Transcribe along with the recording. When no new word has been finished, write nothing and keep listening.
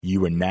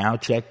You are now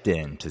checked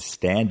in to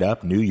Stand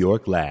Up New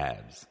York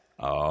Labs.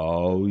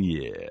 Oh,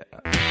 yeah.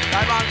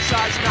 They won't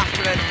charge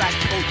nothing at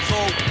festival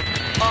talk.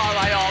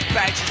 RAR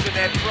badges and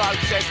their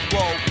protest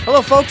wall.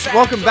 Hello, folks.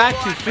 Welcome back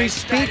to Free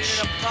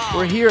Speech.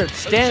 We're here at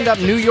Stand Up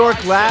New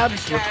York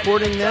Labs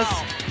recording this.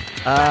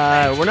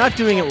 We're not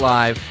doing it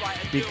live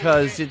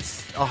because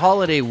it's a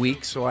holiday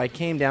week, so I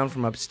came down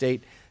from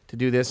upstate to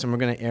do this, and we're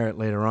going to air it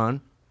later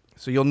on.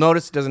 So you'll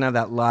notice it doesn't have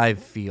that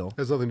live feel. It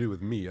has nothing to do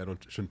with me.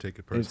 Shouldn't take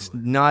it personally. It's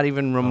not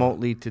even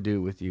remotely to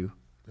do with you.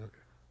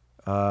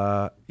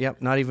 Okay.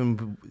 Yep, not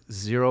even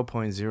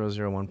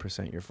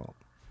 0.001% your fault.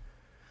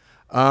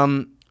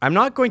 I'm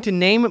not going to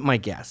name my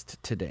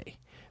guest today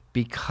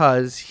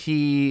because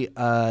he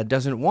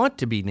doesn't want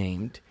to be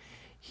named.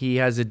 He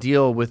has a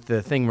deal with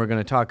the thing we're going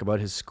to talk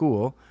about, his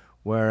school,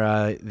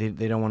 where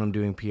they don't want him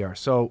doing PR.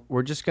 So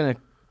we're just going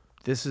to,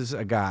 this is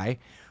a guy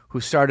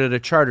who started a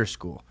charter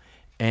school.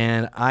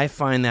 And I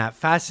find that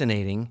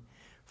fascinating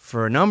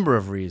for a number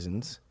of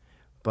reasons,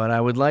 but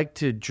I would like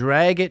to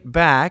drag it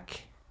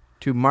back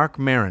to Marc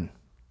Maron.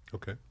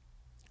 Okay.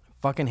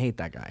 Fucking hate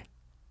that guy.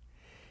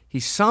 He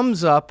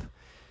sums up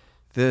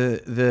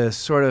the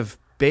sort of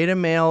beta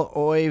male,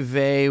 oy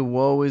vey,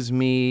 woe is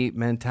me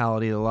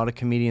mentality that a lot of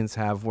comedians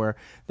have where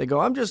they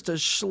go, I'm just a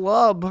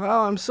schlub.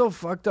 Oh, I'm so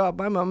fucked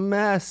up. I'm a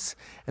mess.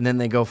 And then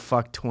they go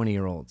fuck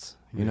 20-year-olds.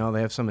 You know,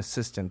 they have some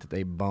assistant that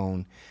they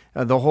bone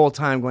the whole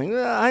time going,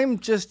 I'm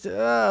just,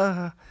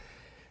 and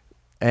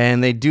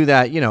they do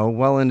that, you know,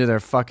 well into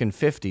their fucking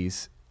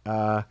 50s.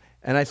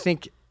 And I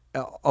think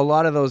a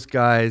lot of those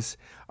guys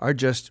are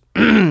just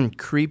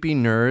creepy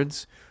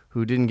nerds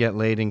who didn't get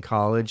laid in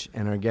college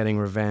and are getting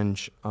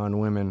revenge on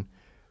women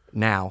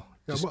now.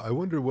 Yeah, well, I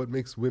wonder what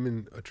makes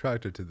women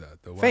attracted to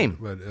that, though. Fame.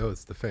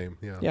 It's the fame,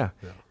 yeah. Yeah.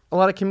 A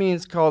lot of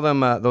comedians call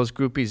them, those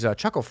groupies,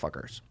 chuckle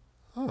fuckers.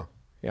 Oh.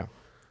 Yeah.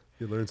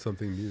 You learn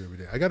something new every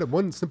day. I got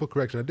one simple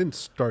correction. I didn't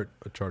start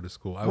a charter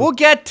school. We'll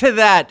get to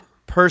that,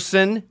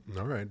 person.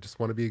 All right. Just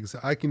want to be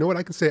exact. You know what?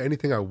 I can say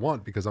anything I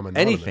want because I'm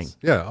anonymous. Anything.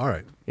 Yeah. All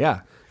right.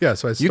 Yeah. Yeah.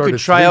 So I started. You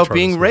could try out charter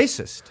being schools.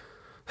 racist.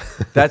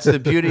 That's the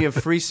beauty of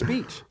free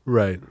speech.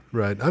 Right.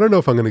 Right. I don't know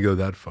if I'm going to go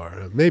that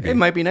far. Maybe. It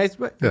might be nice,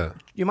 but Yeah.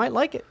 you might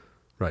like it.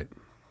 Right.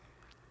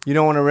 You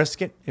don't want to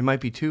risk it. It might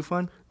be too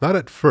fun. Not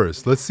at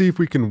first. Let's see if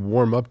we can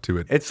warm up to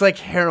it. It's like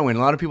heroin. A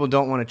lot of people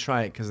don't want to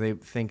try it because they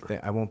think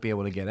that I won't be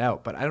able to get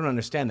out. But I don't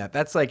understand that.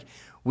 That's like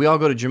we all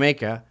go to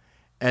Jamaica,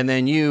 and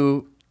then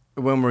you,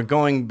 when we're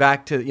going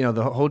back to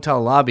the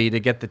hotel lobby to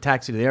get the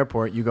taxi to the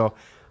airport, you go,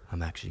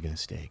 I'm actually going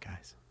to stay,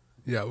 guys.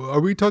 Yeah. Are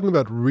we talking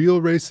about real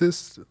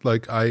racist,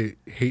 like I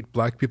hate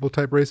black people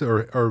type racist,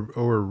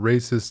 or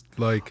racist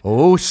like?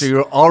 Oh, so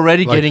you're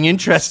already like getting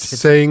interested.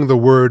 Saying the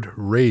word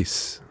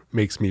race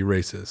makes me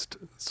racist,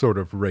 sort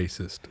of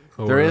racist.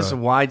 There is a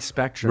wide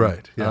spectrum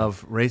right, yeah.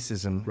 of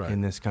racism Right.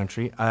 in this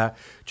country.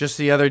 Just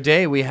the other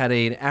day, we had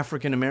an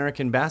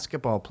African-American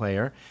basketball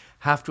player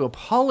have to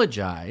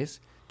apologize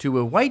to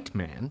a white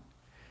man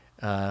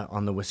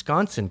on the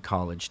Wisconsin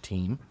college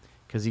team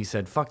because he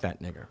said, fuck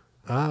that nigger.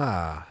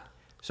 Ah.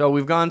 So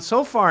we've gone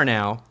so far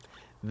now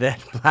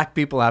that black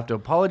people have to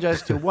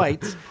apologize to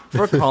whites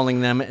for calling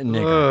them a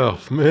nigger.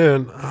 Oh,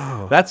 man.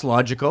 Oh. That's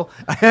logical.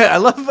 I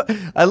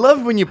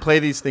love when you play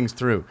these things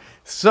through.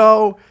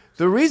 So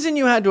the reason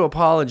you had to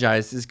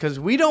apologize is because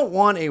we don't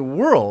want a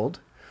world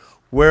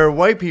where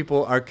white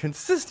people are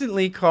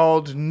consistently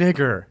called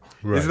nigger.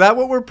 Right. Is that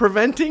what we're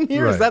preventing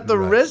here? Is Right, that the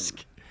right.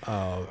 risk?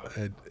 Oh,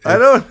 I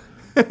don't.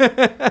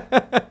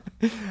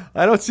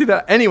 I don't see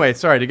that. Anyway,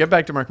 sorry, to get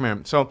back to Marc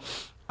Maron. So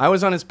I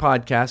was on his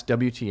podcast,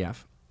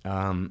 WTF,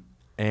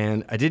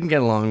 and I didn't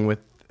get along with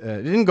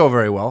it didn't go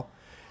very well.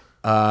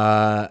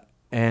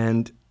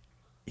 And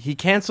he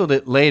canceled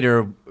it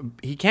later.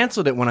 He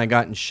canceled it when I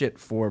got in shit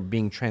for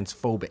being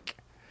transphobic.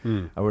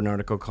 I wrote an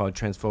article called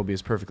Transphobia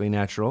is Perfectly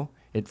Natural.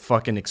 It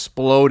fucking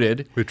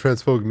exploded. Wait,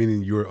 transphobic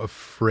meaning you're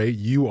afraid,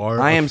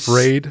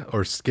 afraid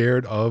or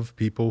scared of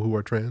people who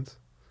are trans?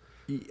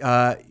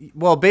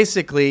 Well,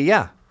 basically,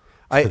 yeah.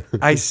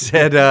 I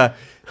said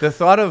the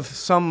thought of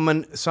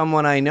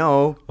someone I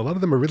know, A lot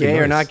of them are really gay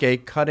or nice. not gay,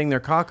 cutting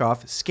their cock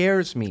off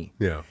scares me.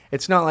 Yeah.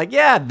 It's not like,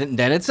 then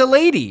it's a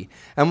lady.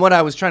 And what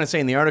I was trying to say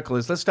in the article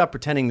is let's stop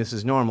pretending this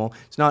is normal.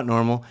 It's not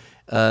normal.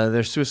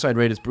 Their suicide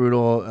rate is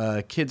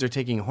brutal. Kids are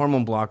taking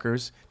hormone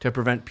blockers to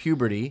prevent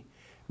puberty.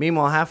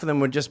 Meanwhile, half of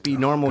them would just be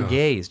normal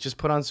gays. Just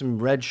put on some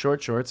red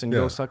short shorts and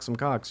go Yeah. suck some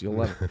cocks. You'll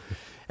love it.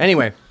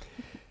 Anyway,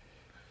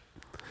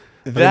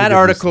 get that used to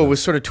article that.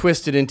 was sort of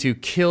twisted into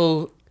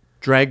kill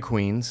drag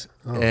queens,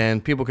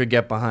 and people could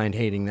get behind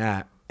hating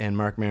that, and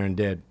Marc Maron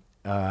did.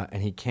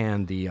 And he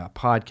canned the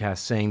podcast,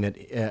 saying that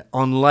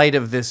in light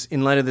of this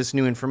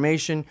new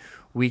information,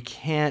 we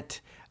can't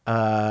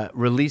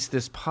release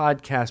this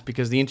podcast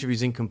because the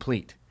interview's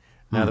incomplete.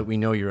 Now that we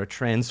know you're a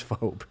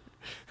transphobe,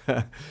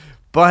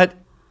 but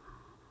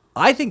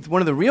I think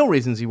one of the real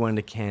reasons he wanted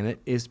to can it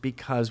is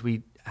because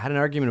we had an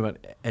argument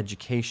about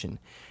education,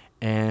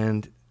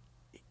 and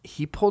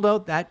he pulled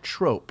out that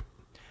trope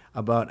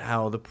about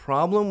how the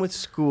problem with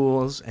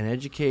schools and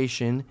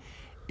education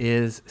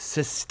is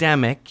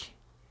systemic,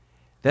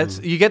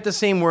 You get the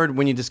same word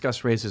when you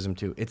discuss racism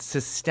too. It's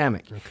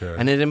systemic. Okay.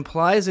 And it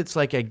implies it's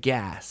like a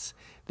gas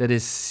that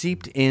is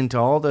seeped into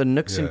all the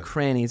nooks and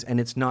crannies, and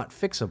it's not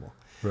fixable.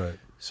 Right.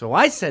 So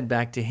I said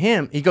back to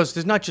him, he goes,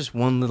 there's not just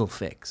one little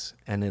fix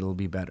and it'll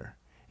be better.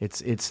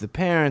 It's the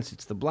parents,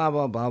 it's the blah,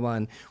 blah, blah, blah.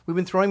 And we've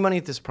been throwing money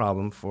at this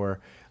problem for,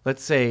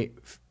 let's say,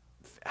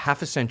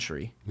 half a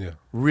century,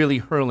 really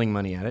hurling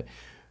money at it.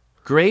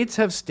 Grades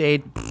have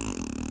stayed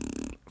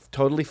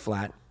totally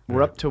flat.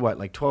 We're up to what,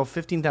 like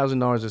 $12,000,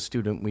 $15,000 a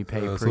student we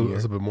pay per year.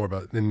 That's a bit more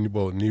about,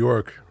 New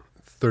York,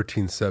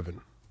 13.7.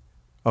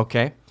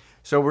 Okay.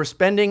 So we're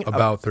spending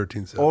About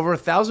 13.7. over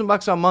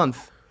 $1,000 a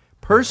month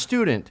per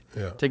student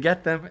to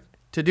get them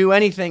to do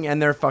anything,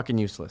 and they're fucking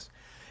useless.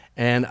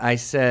 And I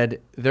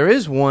said, there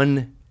is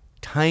one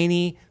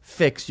tiny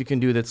fix you can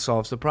do that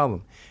solves the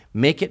problem.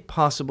 Make it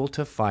possible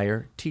to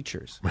fire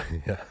teachers.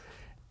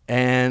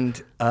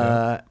 And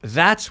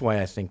that's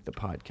why I think the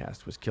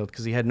podcast was killed,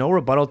 because he had no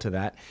rebuttal to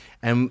that.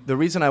 And the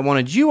reason I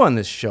wanted you on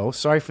this show,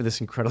 sorry for this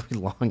incredibly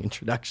long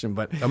introduction,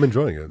 but I'm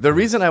enjoying it. The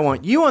reason I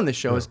want you on the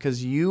show is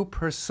because you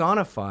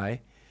personify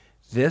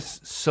this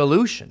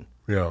solution,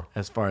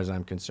 as far as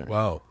I'm concerned.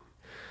 Wow.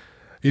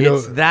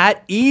 It's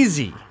that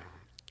easy.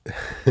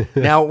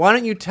 Now, why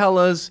don't you tell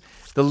us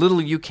the little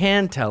you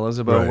can tell us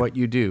about what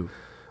you do?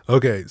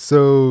 Okay,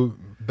 so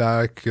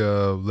back,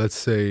 let's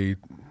say...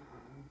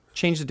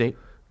 Change the date.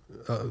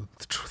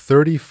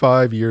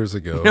 35 years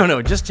ago.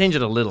 No, just change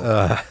it a little.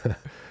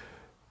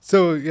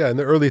 So, in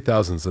the early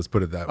thousands, let's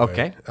put it that way.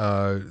 Okay.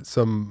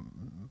 Some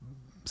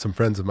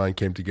friends of mine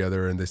came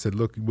together and they said,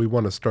 look, we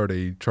want to start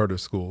a charter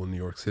school in New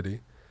York City.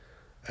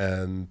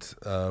 And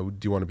do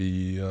you want to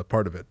be a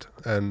part of it?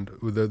 And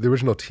the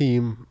original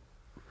team,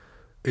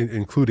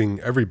 including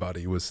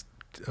everybody, was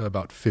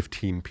about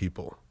 15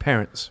 people.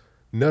 Parents.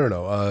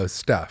 No,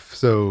 staff.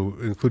 So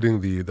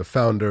including the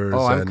founders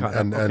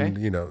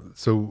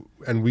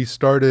and we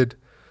started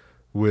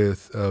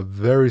with a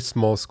very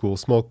small school,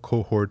 small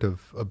cohort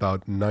of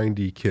about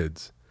 90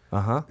 kids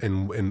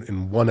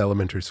in one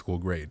elementary school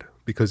grade.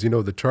 Because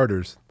the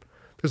charters,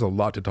 there's a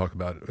lot to talk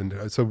about,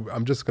 and so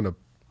I'm just going to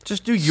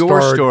just do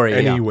your story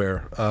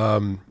anywhere.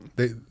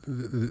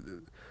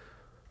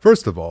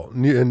 First of all,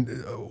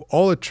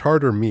 all a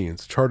charter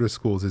means, charter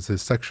schools, is a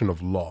section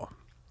of law.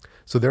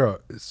 So there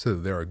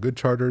are good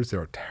charters,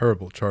 there are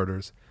terrible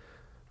charters,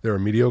 there are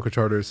mediocre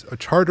charters. A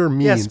charter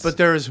means... Yes, but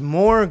there's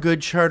more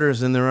good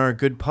charters than there are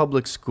good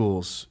public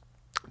schools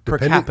per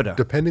capita.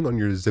 Depending on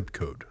your zip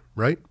code,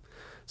 right?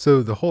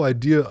 So the whole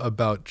idea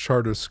about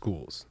charter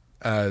schools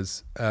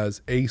as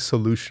a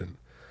solution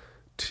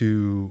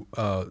to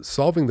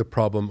solving the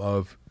problem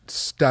of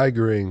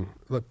staggering,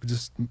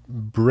 just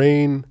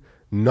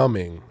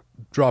brain-numbing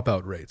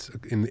dropout rates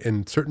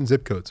in certain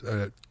zip codes.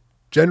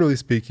 Generally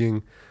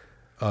speaking...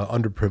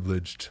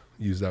 underprivileged,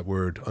 use that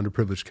word,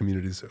 underprivileged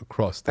communities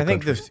across the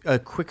country. I think a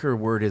quicker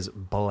word is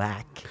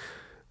black.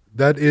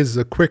 That is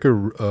a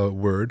quicker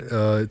word.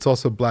 It's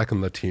also black and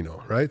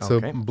Latino, right?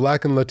 Okay. So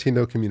black and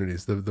Latino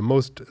communities, the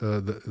most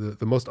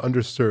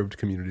underserved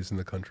communities in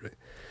the country.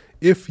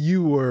 If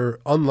you were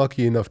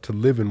unlucky enough to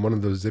live in one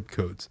of those zip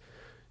codes,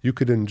 you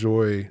could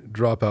enjoy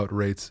dropout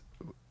rates,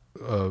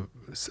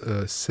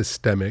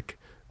 systemic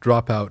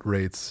dropout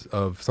rates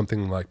of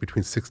something like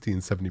between 60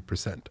 and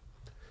 70%.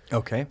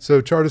 Okay.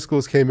 So charter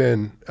schools came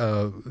in.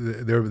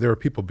 There were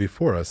people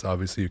before us,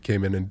 obviously, who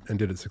came in and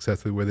did it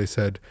successfully, where they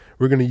said,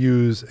 we're going to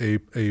use a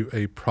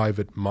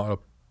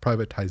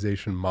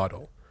privatization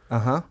model,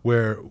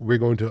 where we're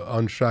going to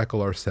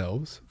unshackle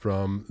ourselves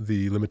from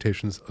the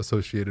limitations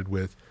associated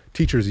with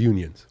teachers'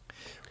 unions.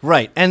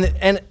 Right.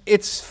 And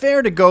it's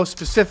fair to go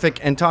specific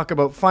and talk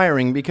about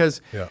firing, because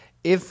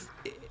if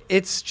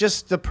it's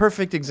just the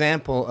perfect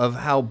example of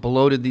how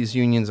bloated these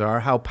unions are,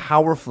 how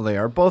powerful they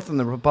are, both on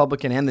the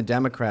Republican and the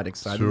Democratic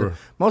side. Sure. The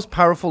most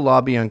powerful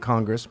lobby on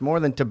Congress,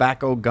 more than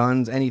tobacco,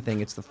 guns, anything.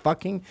 It's the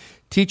fucking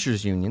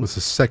teachers' union. It's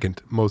the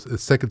second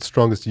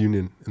strongest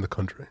union in the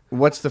country.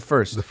 What's the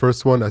first? The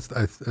first one, as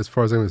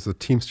far as I know, is the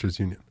Teamsters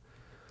Union.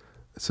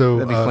 So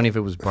that'd be funny if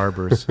it was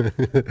barbers.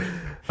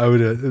 I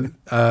would,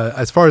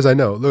 as far as I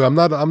know. Look,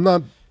 I'm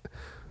not.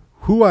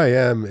 Who I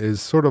am is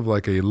sort of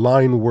like a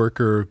line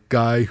worker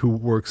guy who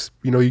works.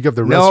 You have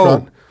the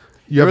restaurant.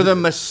 You're the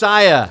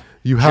Messiah.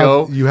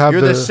 Joe.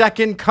 You're the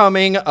second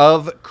coming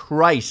of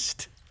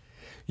Christ.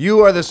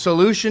 You are the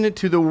solution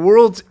to the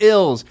world's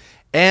ills,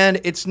 and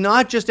it's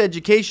not just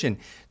education.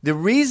 The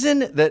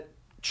reason that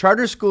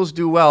charter schools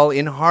do well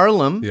in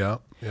Harlem,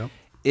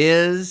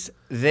 is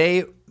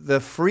the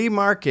free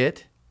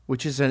market,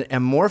 which is an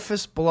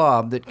amorphous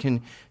blob that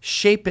can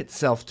shape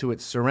itself to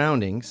its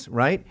surroundings,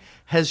 right,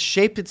 has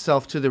shaped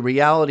itself to the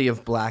reality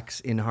of blacks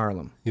in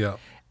Harlem. Yeah.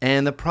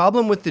 And the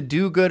problem with the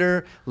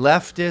do-gooder,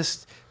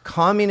 leftist,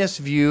 communist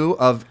view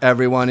of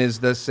everyone is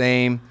the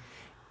same,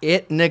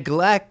 it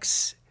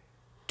neglects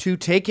to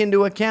take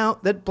into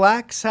account that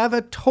blacks have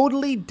a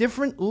totally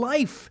different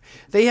life.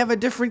 They have a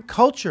different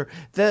culture.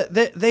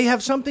 They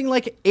have something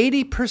like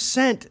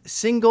 80%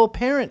 single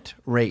parent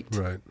rate.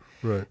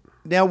 Right.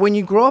 Now, when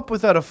you grow up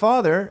without a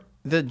father,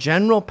 the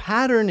general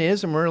pattern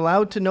is, and we're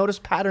allowed to notice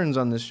patterns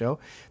on this show,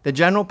 the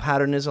general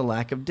pattern is a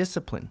lack of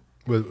discipline.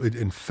 Well,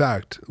 in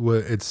fact,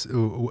 it's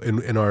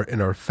in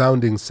our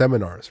founding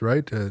seminars,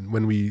 right?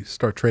 When we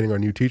start training our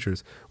new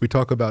teachers, we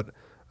talk about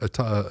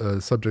a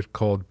subject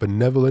called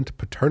benevolent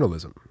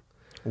paternalism.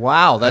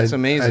 Wow, that's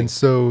amazing. And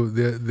so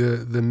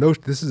the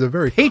notion, this is a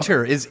very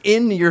Pater is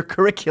in your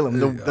curriculum,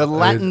 the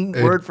Latin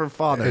word for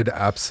father. It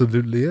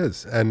absolutely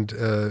is, and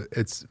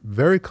it's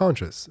very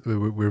conscious.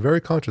 We're very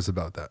conscious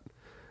about that.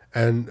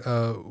 And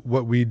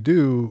what we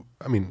do,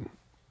 I mean,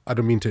 I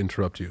don't mean to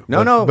interrupt you.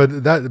 No.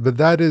 But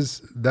that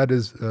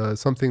is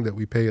something that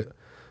we pay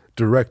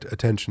direct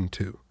attention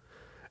to,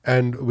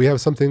 and we have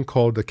something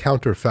called the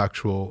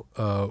counterfactual,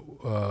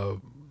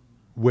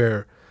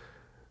 where,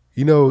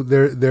 you know,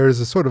 there's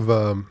a sort of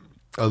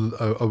a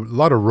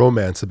lot of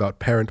romance about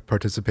parent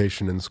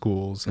participation in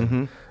schools,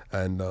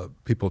 and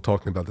people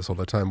talking about this all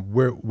the time.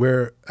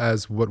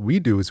 Whereas what we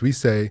do is we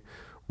say,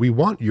 we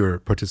want your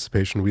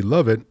participation, we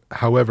love it.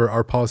 However,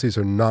 our policies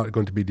are not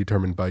going to be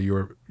determined by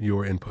your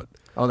input.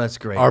 Oh, that's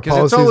great. Our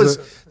Because it's always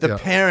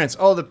policies parents.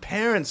 Oh, the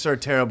parents are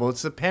terrible.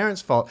 It's the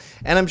parents' fault.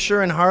 And I'm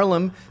sure in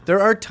Harlem, there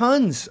are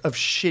tons of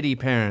shitty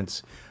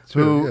parents.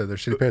 There's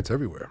shitty parents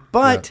everywhere.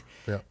 But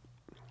Yeah.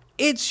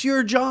 it's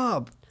your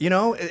job. You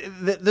know,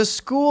 the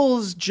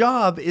school's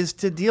job is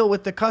to deal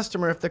with the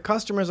customer. If the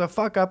customer's a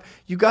fuck up,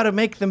 you got to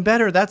make them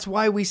better. That's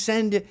why we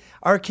send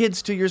our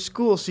kids to your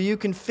school, so you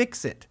can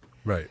fix it.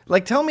 Right.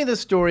 Like, tell me the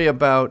story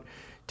about,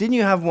 didn't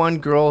you have one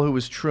girl who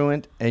was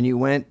truant and you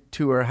went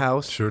to her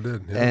house? Sure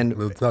did. Yeah. And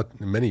Well, it's not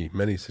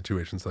many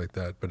situations like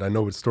that, but I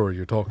know what story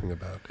you're talking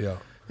about. Yeah.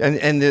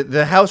 And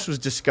the house was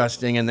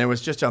disgusting, and there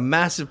was just a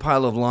massive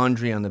pile of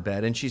laundry on the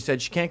bed. And she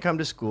said she can't come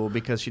to school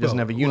because she doesn't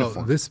have a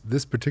uniform. Well,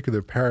 this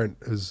particular parent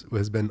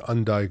has been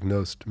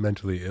undiagnosed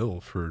mentally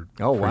ill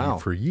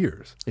for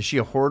years. Is she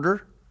a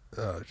hoarder?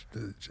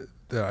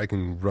 I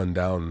can run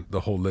down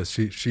the whole list.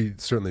 She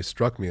certainly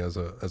struck me as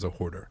a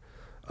hoarder.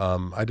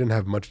 I didn't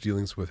have much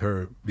dealings with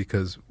her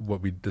because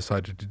what we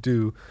decided to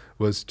do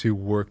was to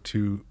work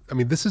to, I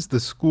mean, this is the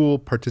school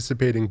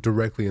participating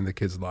directly in the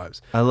kids'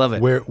 lives. I love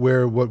it.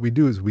 Where what we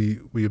do is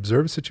we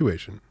observe a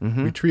situation,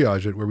 we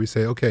triage it, where we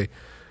say, okay,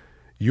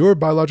 your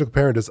biological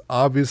parent is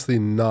obviously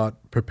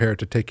not prepared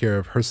to take care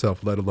of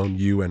herself, let alone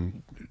you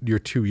and your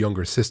two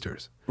younger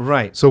sisters.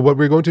 Right. So what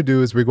we're going to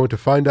do is we're going to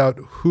find out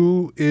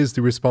who is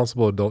the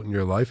responsible adult in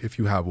your life, if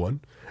you have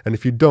one. And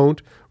if you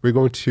don't, we're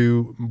going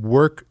to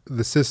work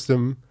the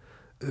system,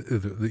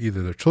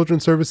 either the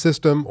children's service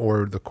system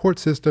or the court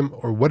system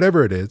or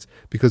whatever it is,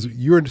 because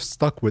you're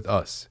stuck with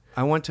us.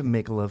 I want to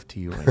make love to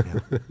you right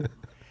now.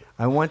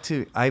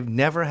 I've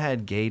never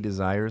had gay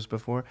desires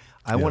before.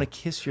 I want to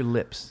kiss your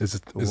lips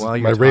while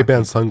you're my talking.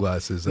 Ray-Ban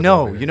sunglasses.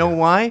 No, you know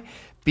why?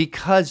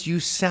 Because you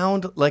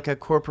sound like a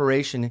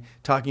corporation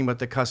talking about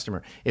the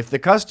customer. If the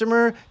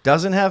customer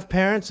doesn't have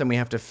parents, then we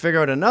have to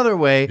figure out another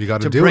way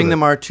to bring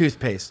them our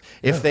toothpaste.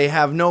 If they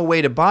have no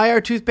way to buy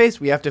our toothpaste,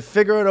 we have to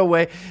figure out a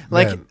way.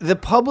 Like the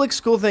public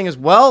school thing is,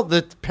 well,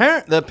 the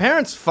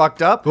parents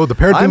fucked up. Well, the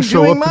parent didn't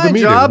show up to the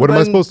meeting. What am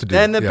I supposed to do?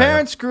 And the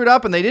parents screwed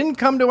up and they didn't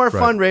come to our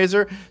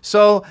fundraiser.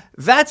 So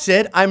that's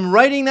it. I'm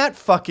writing that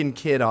fucking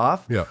kid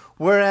off. Yeah.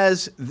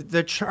 Whereas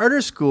the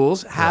charter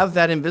schools have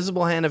that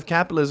invisible hand of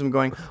capitalism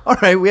going, all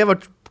right, we have a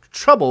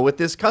trouble with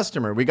this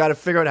customer. We got to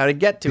figure out how to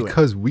get to it.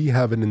 Because we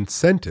have an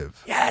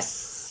incentive.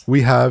 Yes.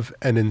 We have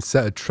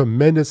a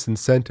tremendous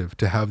incentive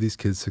to have these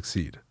kids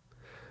succeed.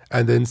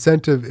 And the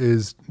incentive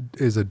is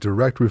a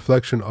direct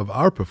reflection of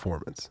our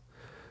performance.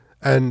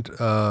 And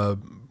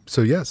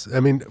so, yes,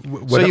 I mean...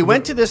 So you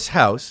went to this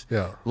house,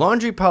 Yeah.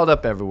 laundry piled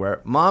up everywhere,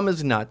 mom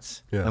is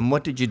nuts, Yeah. and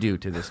what did you do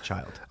to this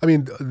child? I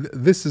mean,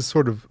 this is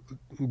sort of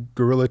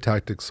guerrilla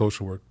tactic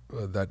social work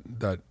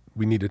that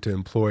we needed to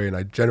employ, and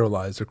I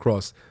generalized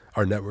across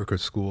our network of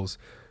schools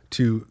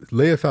to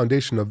lay a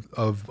foundation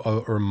of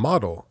or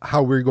model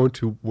how we're going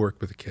to work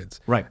with the kids,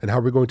 Right. and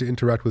how we're going to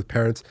interact with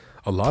parents.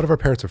 A lot of our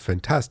parents are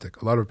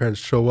fantastic. A lot of our parents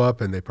show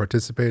up and they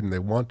participate and they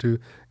want to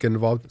get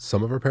involved.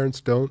 Some of our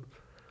parents don't.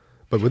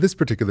 But with this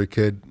particular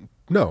kid,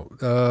 no.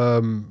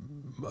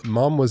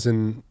 Mom was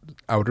in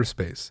outer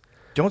space.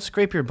 Don't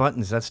scrape your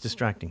buttons. That's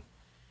distracting.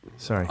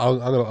 Sorry.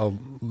 I'll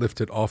lift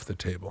it off the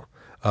table.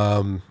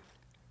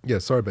 Yeah,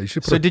 sorry, but you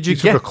should put, So did you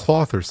should put get- a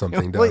cloth or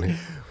something down here.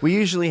 We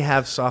usually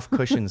have soft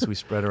cushions we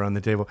spread around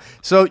the table.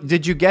 So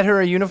did you get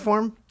her a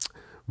uniform?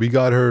 We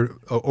got her,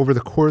 over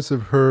the course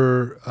of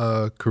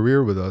her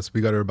career with us, we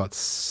got her about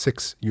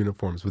 6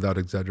 uniforms without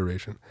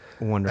exaggeration.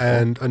 Wonderful.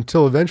 And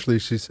until eventually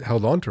she's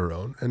held on to her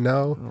own. And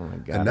now, my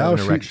God, and I have now an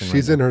erection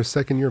she's right in her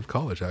second year of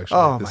college, actually.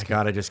 Oh, This my kid.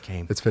 God, I just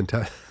came. It's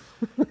fantastic.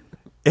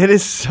 It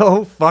is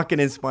so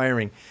fucking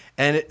inspiring.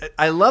 And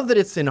I love that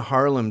it's in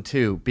Harlem,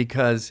 too,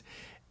 because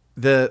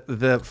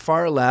the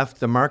far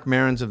left, the Mark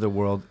Marons of the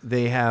world,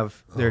 they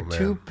have their man.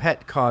 two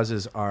pet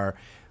causes are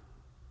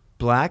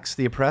blacks,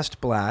 the oppressed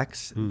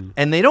blacks,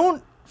 and they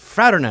don't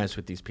fraternize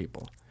with these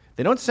people.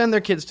 They don't send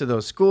their kids to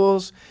those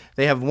schools.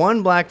 They have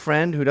one black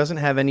friend who doesn't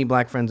have any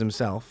black friends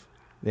himself.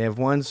 They have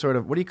one sort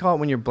of, what do you call it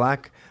when you're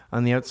black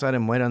on the outside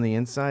and white on the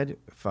inside.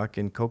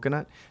 Fucking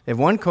coconut. They have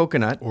one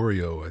coconut,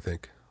 Oreo, I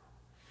think.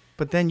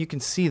 but then you can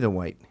see the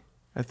white.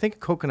 I think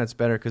coconut's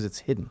better because it's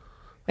hidden.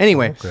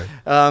 Anyway,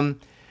 Okay.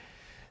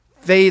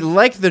 they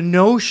like the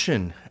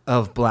notion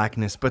of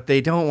blackness, but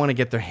they don't want to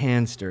get their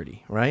hands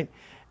dirty, right?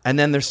 And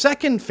then their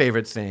second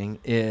favorite thing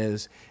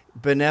is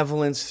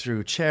benevolence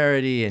through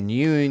charity and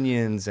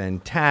unions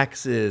and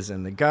taxes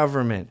and the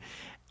government.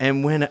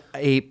 And when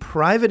a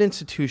private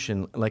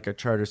institution like a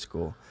charter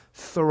school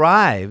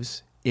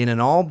thrives in an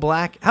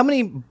all-black,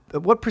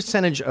 what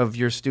percentage of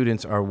your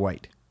students are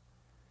white?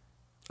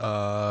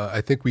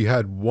 I think we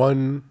had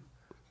one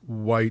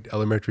white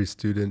elementary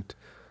student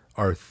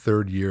our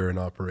third year in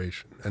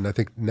operation. And I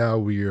think now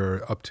we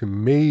are up to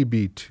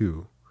maybe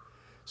 2.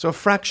 So a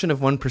fraction of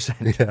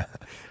 1%. Yeah.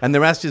 And the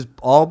rest is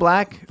all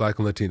black, Black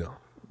and Latino.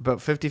 about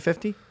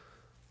 50-50?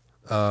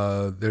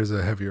 There's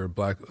a heavier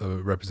black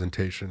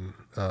representation.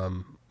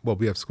 Well,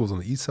 we have schools on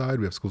the east side.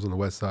 We have schools on the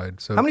west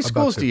side. So How many about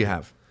schools do 50. you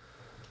have?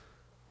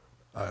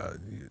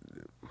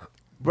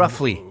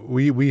 Roughly.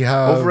 We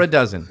have Over a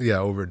dozen. Yeah,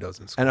 over a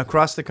dozen schools And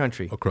across the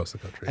country. across the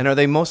country. And are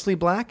they mostly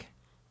black?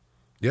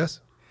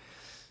 Yes.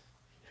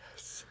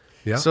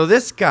 Yeah. So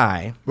this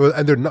guy, Well,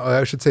 and they're not,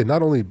 I should say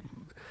not only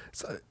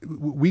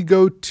we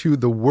go to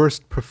the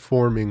worst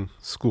performing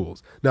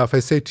schools. Now, if I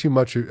say too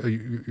much,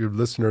 your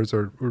listeners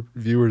or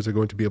viewers are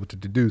going to be able to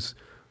deduce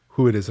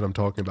who it is that I'm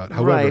talking about.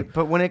 However, right?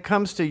 But when it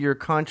comes to your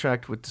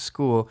contract with the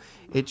school,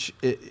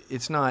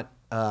 it's not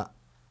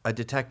a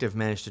detective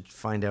managed to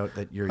find out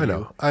that you're I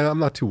know. I'm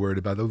not too worried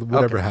about it.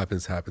 Whatever Okay.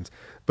 happens, happens.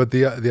 But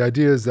the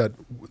idea is that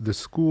the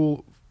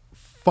school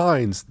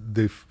finds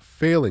the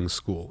failing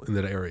school in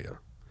that area.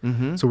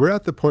 Mm-hmm. So we're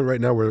at the point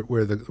right now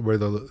where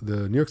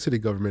the New York City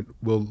government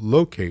will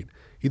locate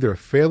either a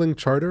failing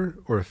charter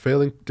or a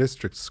failing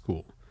district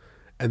school,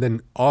 and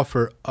then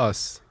offer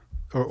us,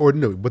 or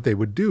no, what they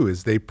would do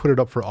is they put it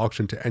up for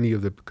auction to any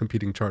of the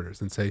competing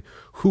charters and say,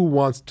 who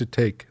wants to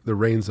take the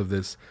reins of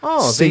this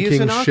Oh, they sinking use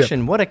an ship?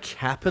 auction. What a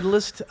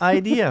capitalist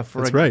idea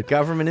for That's a right.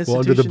 government Well,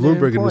 institution. under the to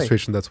Bloomberg employ.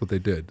 administration, that's what they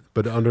did.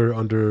 But under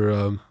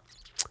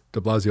De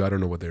Blasio, I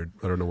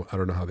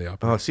don't know how they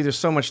operate. Oh, see, there's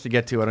so much to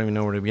get to. I don't even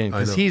know where to begin I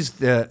because know. he's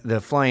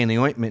the fly in the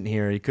ointment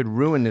here. He could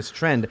ruin this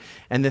trend.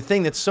 And the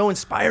thing that's so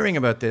inspiring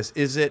about this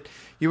is that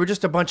you were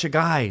just a bunch of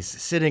guys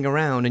sitting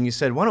around, and you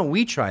said, "Why don't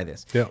we try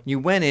this?" Yeah. You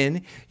went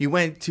in. You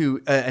went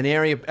to an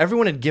area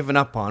everyone had given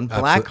up on,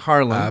 Black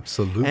Harlem,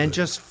 absolutely. and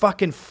just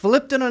fucking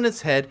flipped it on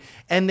its head.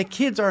 And the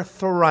kids are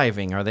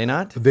thriving, are they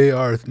not? They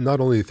are not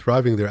only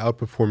thriving, they're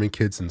outperforming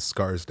kids in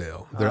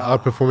Scarsdale. They're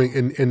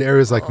outperforming in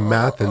areas like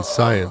math and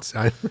science.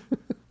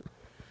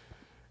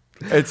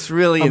 It's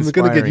really I'm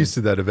inspiring. going to get used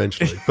to that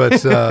eventually.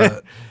 But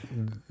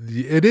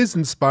it is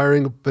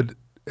inspiring, but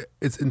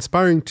it's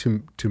inspiring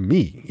to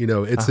me. You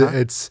know,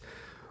 it's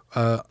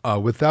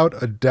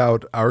without a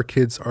doubt, our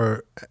kids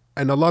are,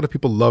 and a lot of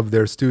people love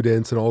their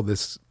students and all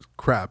this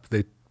crap.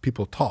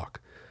 People talk.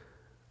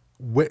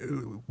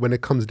 When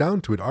it comes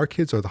down to it, our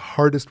kids are the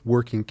hardest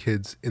working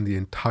kids in the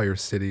entire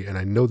city, and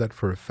I know that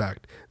for a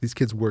fact. These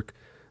kids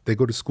they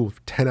go to school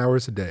 10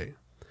 hours a day.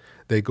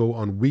 They go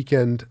on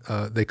weekend,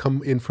 they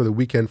come in for the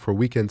weekend for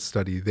weekend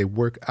study. They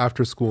work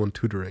after school and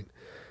tutoring.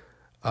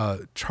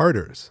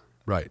 Charters,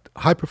 right.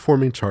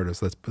 High-performing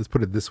charters, let's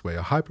put it this way,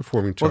 a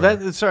high-performing charter.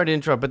 Well, sorry to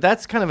interrupt, but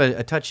that's kind of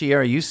a touchy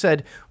area. You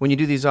said when you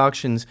do these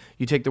auctions,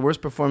 you take the worst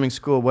performing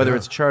school, whether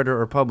it's charter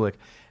or public.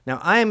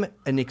 Now, I'm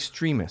an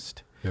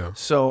extremist. Yeah.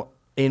 So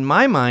in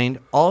my mind,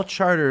 all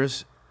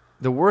charters,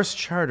 the worst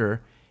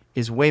charter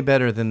is way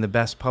better than the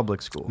best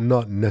public school.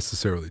 Not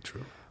necessarily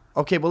true.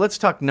 Okay, well, let's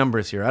talk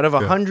numbers here. Out of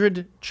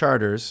 100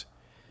 charters,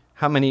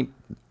 how many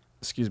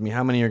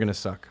are going to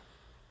suck?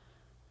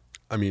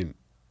 I mean,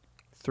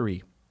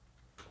 3.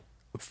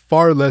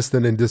 far less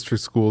than in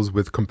district schools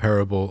with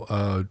comparable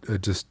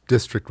just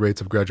district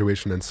rates of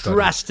graduation and study.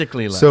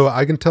 Drastically less. So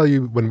I can tell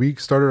you, when we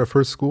started our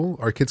first school,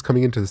 our kids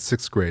coming into the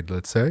 6th grade,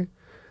 let's say,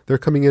 they're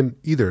coming in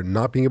either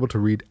not being able to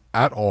read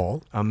at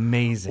all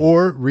Amazing.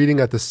 or reading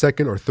at the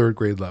 2nd or 3rd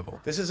grade level.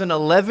 This is an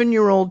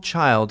 11-year-old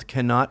child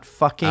cannot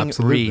fucking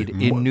Absolutely. read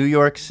in New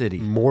York City.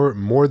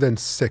 More than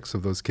 6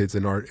 of those kids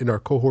in our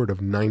cohort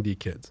of 90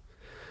 kids.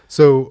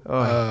 So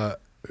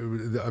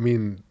I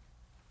mean,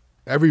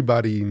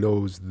 everybody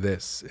knows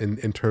this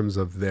in terms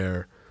of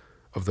the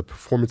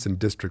performance in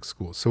district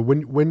schools. So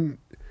when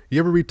you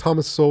ever read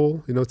Thomas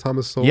Sowell, you know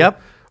Thomas Sowell?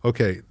 Yep.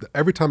 Okay,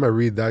 every time I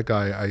read that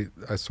guy,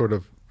 I sort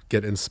of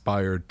get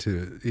inspired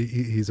to.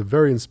 He's a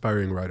very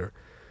inspiring writer.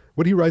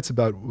 What he writes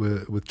about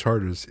with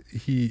charters,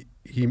 he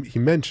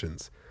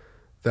mentions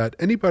that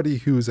anybody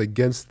who's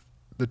against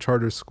the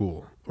charter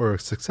school or a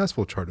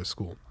successful charter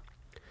school,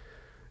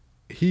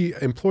 he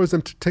implores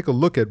them to take a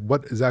look at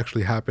what is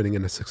actually happening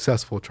in a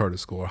successful charter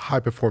school or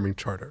high-performing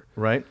charter.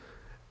 Right?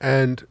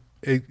 And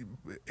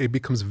it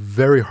becomes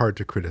very hard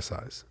to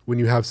criticize when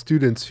you have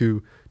students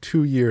who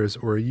 2 years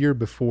or a year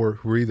before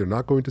who are either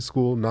not going to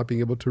school, not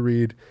being able to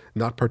read,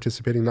 not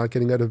participating, not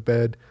getting out of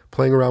bed,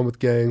 playing around with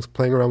gangs,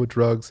 playing around with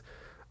drugs,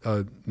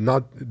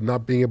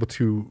 not being able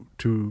to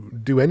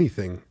do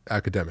anything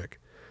academic.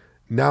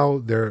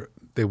 now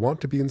they want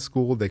to be in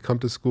school. They come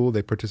to school.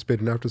 They participate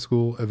in after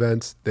school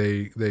events.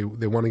 They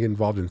want to get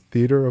involved in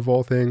theater of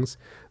all things.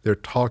 They're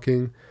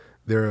talking.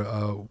 They're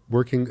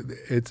working.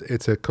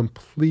 It's a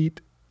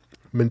complete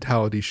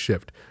mentality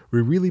shift.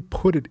 We really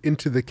put it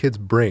into the kids'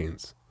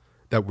 brains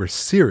that we're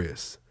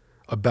serious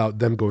about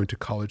them going to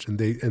college, and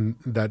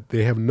that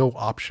they have no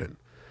option.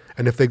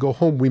 And if they go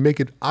home, we make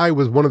it. I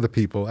was one of the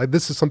people.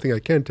 This is something I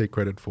can take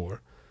credit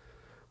for,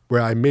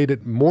 where I made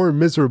it more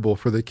miserable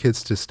for the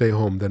kids to stay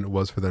home than it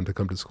was for them to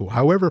come to school.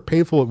 However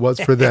painful it was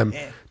for them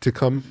to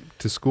come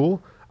to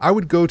school, I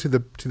would go to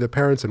the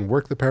parents and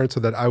work the parents so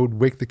that I would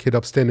wake the kid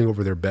up standing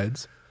over their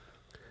beds,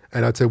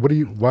 and I'd say,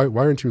 why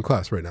aren't you in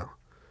class right now?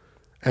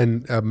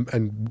 And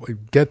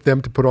get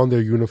them to put on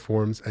their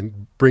uniforms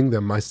and bring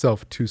them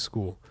myself to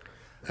school.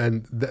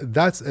 And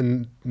that's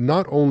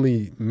not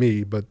only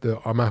me, but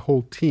my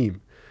whole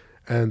team,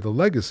 and the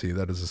legacy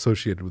that is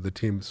associated with the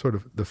team, sort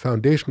of the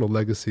foundational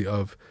legacy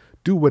of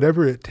do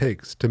whatever it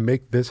takes to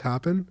make this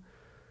happen,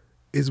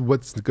 is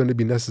what's going to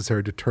be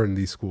necessary to turn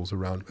these schools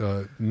around.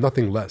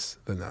 Nothing less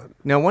than that.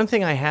 Now, one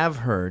thing I have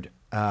heard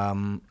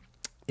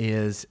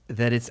is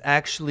that it's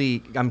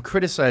actually, I'm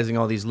criticizing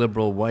all these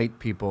liberal white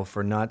people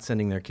for not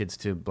sending their kids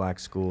to black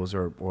schools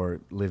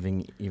or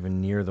living even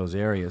near those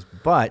areas,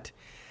 but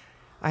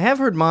I have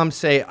heard moms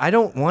say, I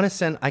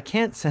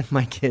can't send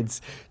my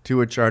kids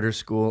to a charter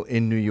school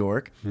in New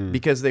York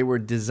because they were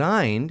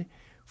designed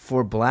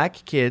for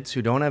black kids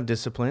who don't have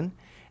discipline,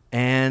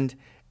 and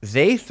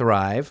they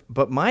thrive,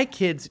 but my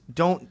kids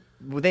don't.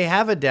 They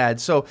have a dad,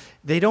 so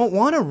they don't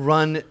want to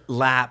run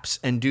laps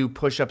and do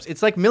push-ups.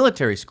 It's like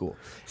military school.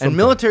 And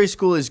military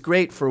school is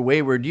great for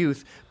wayward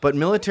youth, but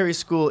military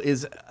school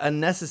is a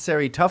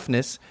necessary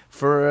toughness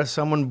for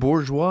someone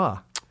bourgeois.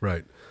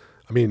 Right.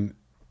 I mean,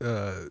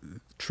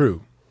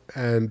 true.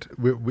 And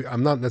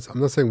I'm not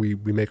saying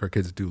we make our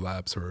kids do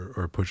laps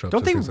or push-ups.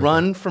 Don't they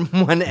run from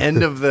one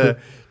end of the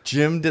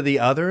gym to the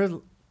other?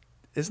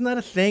 Isn't that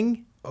a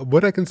thing?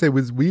 What I can say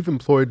was we've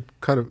employed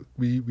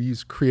we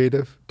use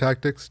creative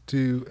tactics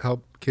to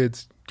help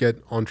kids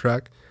get on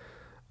track.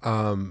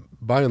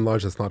 By and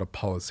large, that's not a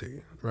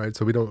policy, right?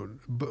 So we don't.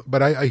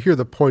 But I hear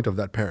the point of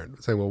that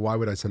parent saying, "Well, why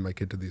would I send my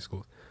kid to these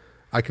schools?"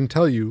 I can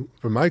tell you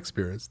from my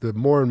experience that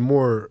more and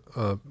more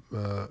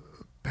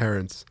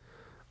parents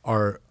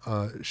are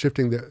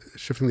shifting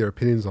their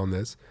opinions on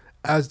this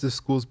as the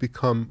schools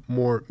become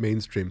more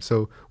mainstream.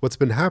 So what's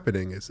been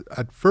happening is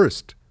at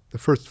first, the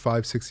first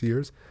 5-6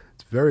 years,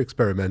 it's very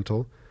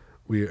experimental.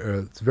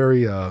 It's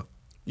very.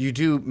 You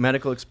do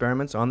medical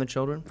experiments on the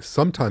children?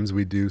 Sometimes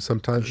we do.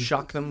 Sometimes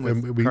shock them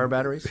with car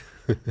batteries.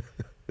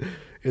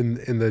 in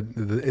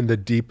the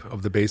deep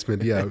of the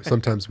basement, yeah.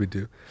 Sometimes we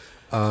do.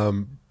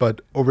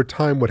 But over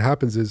time, what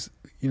happens is,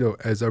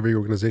 as every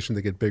organization,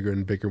 they get bigger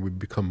and bigger, we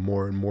become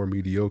more and more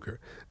mediocre.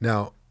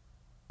 Now,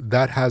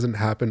 that hasn't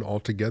happened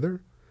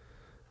altogether.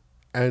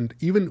 And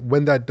even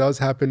when that does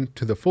happen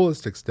to the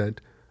fullest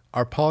extent,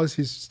 our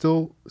policy is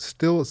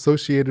still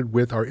associated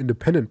with our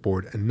independent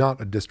board and not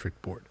a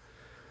district board.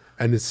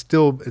 And it's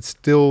still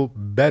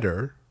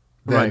better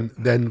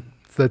than,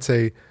 let's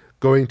say,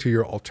 going to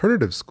your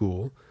alternative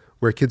school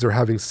where kids are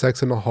having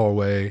sex in the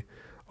hallway,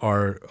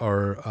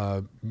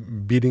 are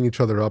beating each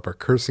other up, are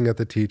cursing at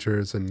the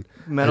teachers, and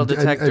metal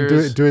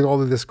detectors, and doing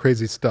all of this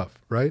crazy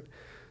stuff, right?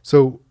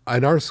 So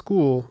in our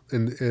school,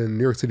 in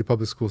New York City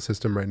public school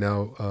system right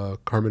now,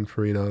 Carmen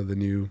Farina, the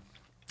new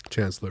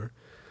chancellor,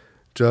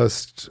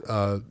 just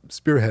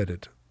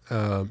spearheaded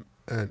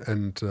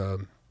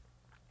and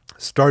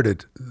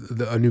started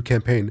a new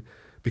campaign,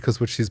 because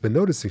what she's been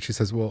noticing, she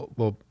says,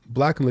 well,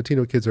 Black and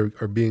Latino kids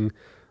are being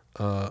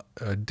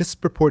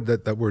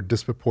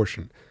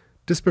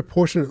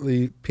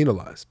disproportionately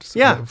penalized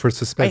for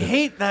suspended. I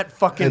hate that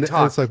fucking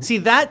talk. See,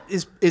 that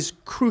is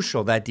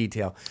crucial, that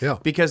detail. Yeah.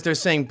 Because they're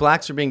saying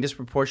blacks are being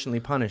disproportionately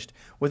punished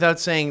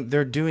without saying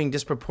they're doing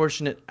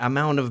disproportionate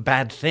amount of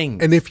bad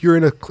things. And if you're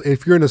in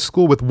a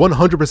school with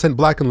 100%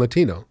 Black and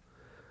Latino,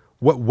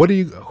 who are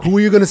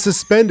you going to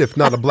suspend if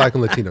not a Black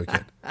and Latino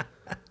kid?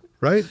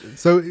 Right?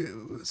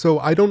 So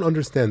I don't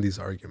understand these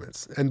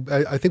arguments. And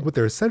I think what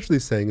they're essentially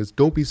saying is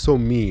don't be so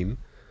mean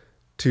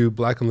to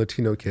Black and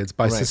Latino kids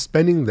by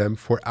suspending them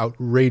for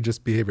outrageous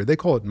behavior. They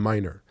call it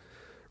minor,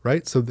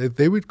 right? So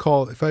they would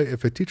call, if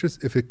a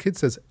kid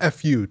says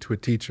F you to a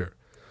teacher,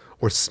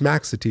 or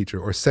smacks a teacher,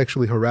 or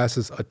sexually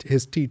harasses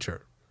his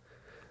teacher,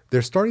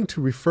 they're starting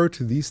to refer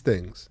to these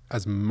things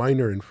as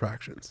minor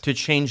infractions. To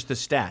change the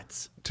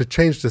stats.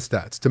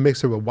 To make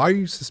sure, well, why are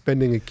you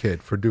suspending a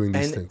kid for doing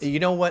these things? You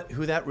know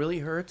who that really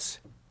hurts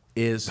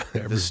is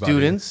the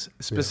students,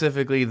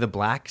 specifically the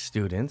black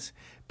students,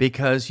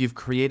 because you've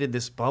created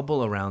this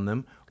bubble around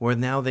them where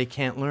now they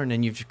can't learn,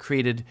 and you've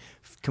created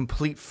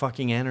complete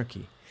fucking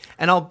anarchy.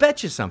 And I'll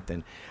bet you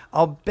something.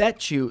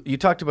 You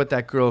talked about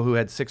that girl who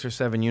had 6 or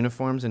 7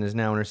 uniforms and is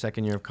now in her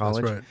second year of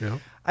college. That's right, yeah.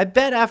 I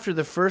bet after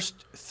the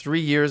first 3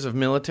 years of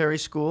military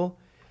school,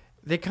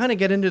 they kind of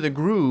get into the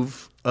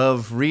groove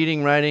of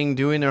reading, writing,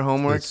 doing their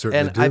homework.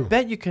 And I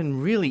bet you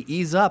can really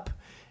ease up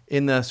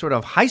in the sort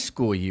of high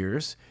school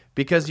years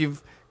because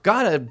you've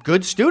got a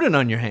good student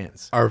on your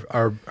hands.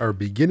 Our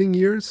beginning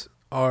years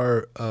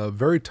are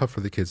very tough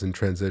for the kids in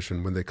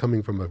transition when they're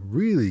coming from a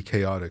really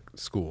chaotic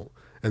school.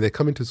 And they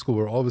come into school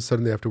where all of a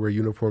sudden they have to wear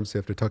uniforms, they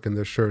have to tuck in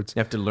their shirts. They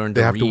have to learn to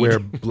They have to read. wear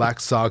black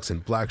socks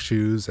and black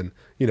shoes and,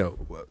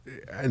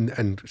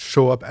 and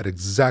show up at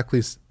exactly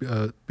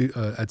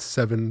at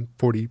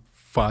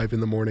 7:45 in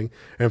the morning.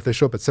 And if they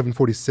show up at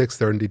 7:46,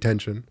 they're in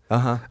detention. They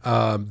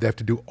have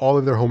to do all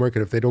of their homework.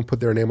 And if they don't put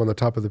their name on the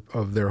top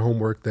of their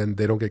homework, then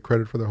they don't get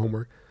credit for their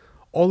homework.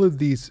 All of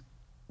these,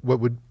 what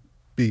would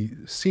be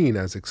seen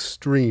as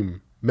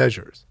extreme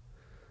measures,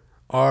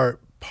 are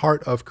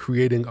part of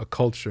creating a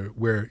culture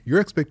where your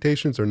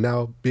expectations are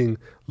now being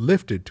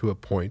lifted to a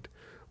point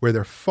where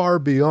they're far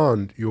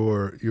beyond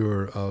your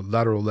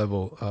lateral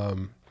level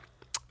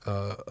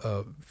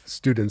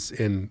students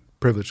in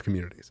privileged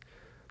communities.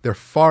 They're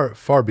far,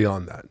 far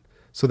beyond that.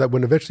 So that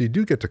when eventually you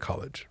do get to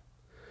college,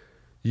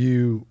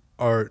 you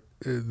are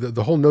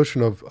the whole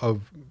notion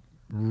of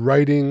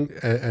writing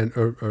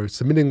or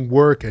submitting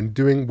work and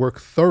doing work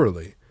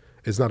thoroughly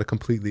is not a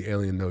completely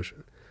alien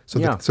notion.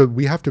 So, so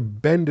we have to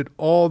bend it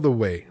all the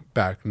way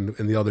back in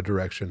the other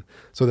direction,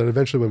 so that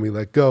eventually, when we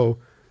let go,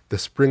 the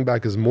spring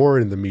back is more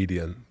in the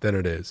median than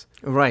it is.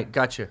 Right,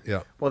 gotcha.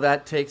 Yeah. Well,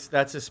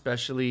 that's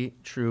especially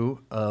true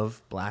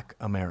of Black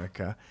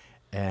America,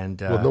 and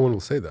Well, no one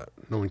will say that.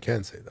 No one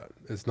can say that.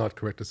 It's not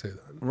correct to say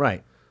that.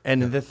 right.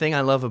 And the thing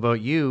I love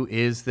about you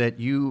is that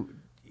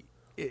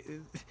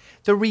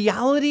the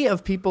reality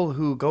of people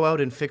who go out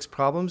and fix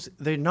problems,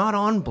 they're not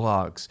on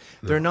blogs.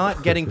 They're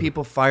not getting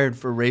people fired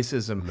for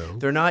racism. No.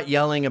 They're not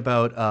yelling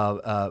about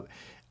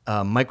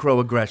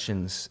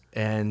microaggressions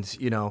and,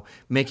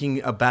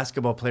 making a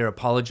basketball player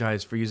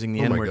apologize for using the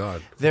Oh my N-word.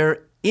 God.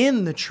 They're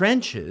in the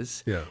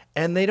trenches, Yeah.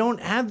 and they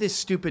don't have this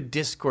stupid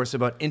discourse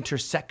about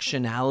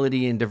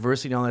intersectionality and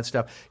diversity and all that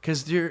stuff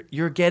because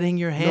you're getting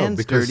your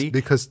hands dirty.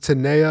 Because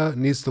Tanea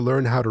needs to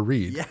learn how to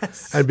read.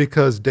 Yes. And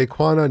because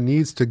Daquana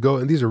needs to go,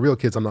 and these are real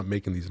kids, I'm not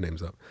making these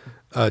names up.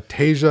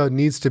 Tasia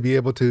needs to be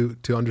able to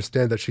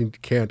understand that she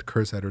can't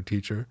curse at her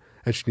teacher,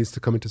 and she needs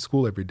to come into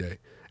school every day.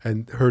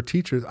 And her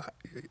teachers,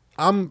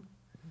 I'm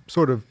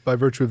sort of, by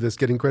virtue of this,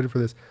 getting credit for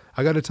this.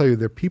 I got to tell you,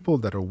 there are people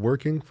that are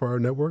working for our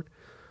network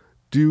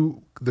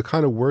do the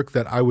kind of work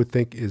that I would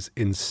think is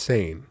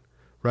insane,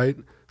 right?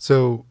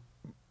 So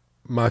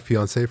my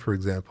fiance, for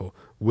example,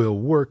 will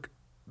work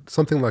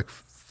something like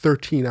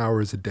 13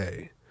 hours a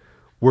day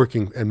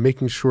working and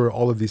making sure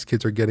all of these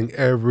kids are getting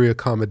every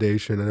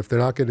accommodation. And if they're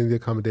not getting the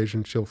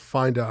accommodation, she'll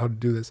find out how to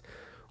do this.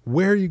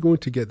 Where are you going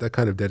to get that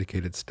kind of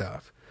dedicated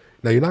staff?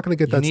 Now, you're not going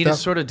to get that You need staff. a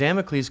sort of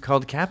Damocles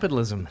called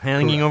capitalism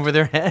hanging over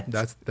their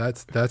heads.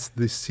 That's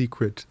the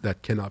secret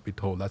that cannot be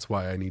told. That's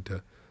why I need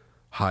to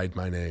hide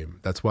my name.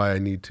 That's why I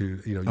need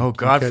to, Oh,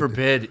 God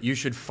forbid you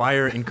should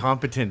fire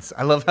incompetence.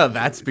 I love how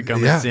that's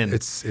become Yeah, a sin.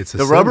 it's a the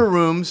sin. rubber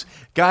rooms,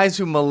 guys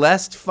who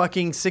molest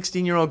fucking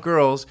 16-year-old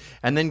girls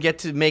and then get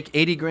to make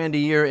 $80,000 a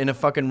year in a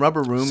fucking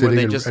rubber room Sitting where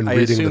they and- just, and I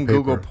reading the assume,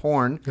 Google paper.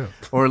 porn Yeah.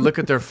 or look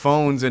at their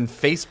phones and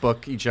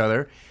Facebook each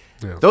other.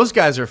 Yeah. Those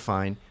guys are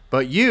fine.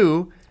 But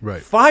you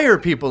Right. fire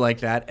people like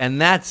that, and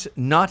that's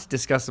not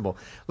discussable.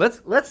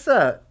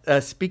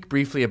 Let's speak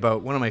briefly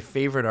about one of my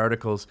favorite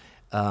articles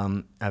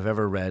I've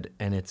ever read,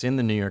 and it's in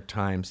the New York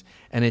Times,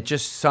 and it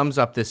just sums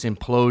up this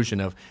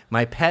implosion of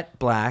my pet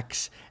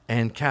blacks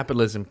and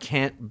capitalism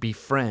can't be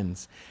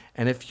friends.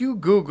 And if you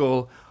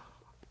Google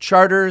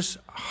Charters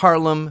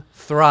Harlem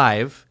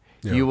Thrive,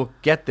 Yeah. you will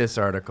get this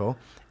article.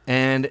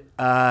 And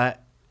I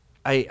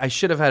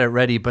should have had it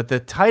ready, but the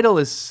title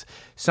is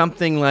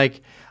something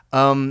like,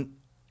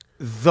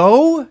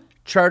 though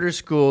charter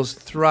schools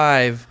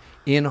thrive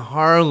in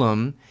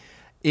Harlem,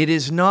 it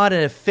is not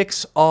a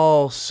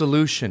fix-all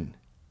solution.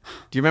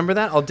 Do you remember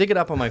that? I'll dig it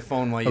up on my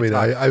phone while you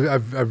talk.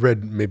 I've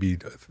read maybe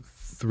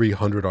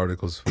 300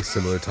 articles with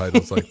similar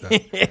titles like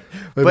that.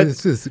 But-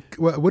 it's just,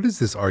 what is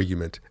this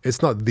argument?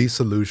 It's not the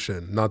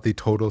solution, not the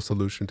total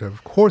solution to.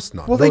 Of course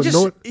not. Well,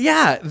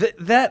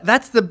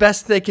 that's the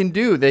best they can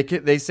do.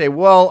 They say,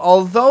 well,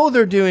 although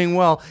they're doing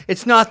well,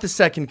 it's not the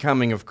second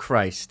coming of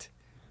Christ.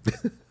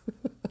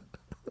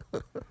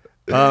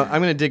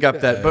 I'm going to dig up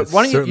that. But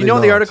why don't you certainly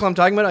know the not. article I'm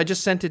talking about? I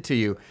just sent it to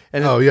you.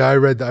 And Oh yeah, I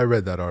read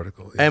that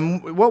article. Yeah.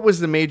 and what was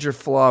the major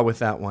flaw with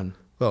that one?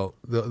 Well,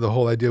 the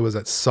whole idea was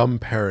that some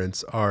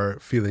parents are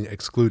feeling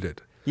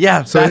excluded.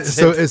 Yeah, So that's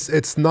so it.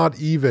 it's not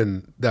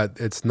even that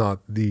it's not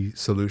the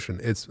solution.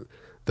 It's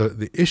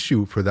the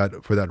issue for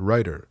that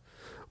writer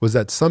was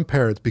that some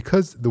parents,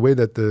 because the way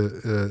that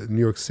the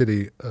New York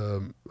City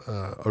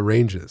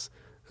arranges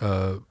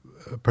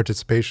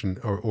participation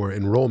or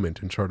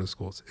enrollment in charter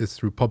schools is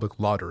through public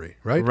lottery,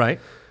 right? Right.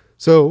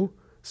 So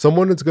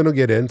someone is going to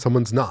get in,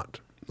 someone's not.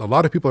 A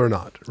lot of people are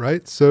not,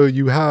 right? So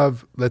you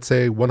have, let's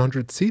say,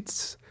 100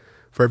 seats.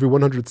 For every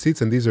 100 seats,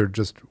 and these are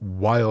just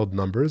wild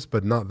numbers,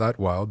 but not that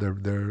wild.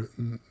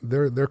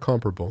 They're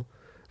comparable.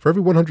 For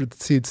every 100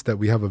 seats that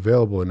we have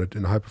available in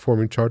a high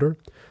performing charter,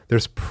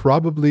 there's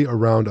probably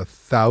around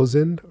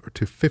 1,000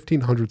 to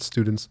 1,500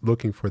 students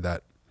looking for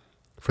that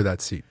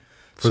seat.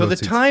 So the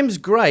Times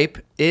gripe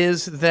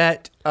is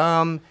that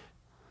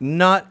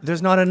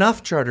There's not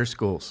enough charter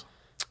schools.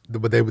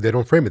 But they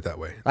don't frame it that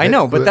way. I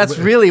know, but that's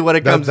really what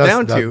it comes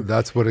down to.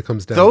 That's what it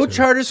comes down Though to.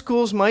 charter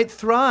schools might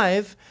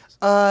thrive,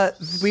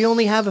 we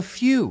only have a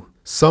few.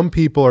 Some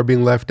people are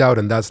being left out,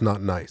 and that's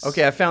not nice.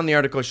 Okay, I found the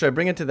article. Should I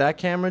bring it to that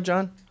camera,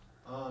 John?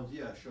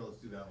 Yeah, sure. Let's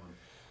do that one.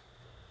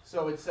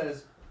 So it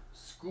says,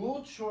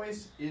 school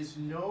choice is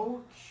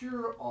no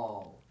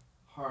cure-all,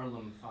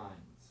 Harlem finds.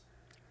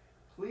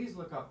 Please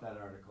look up that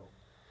article.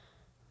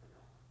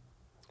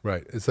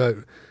 Right.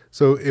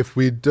 So if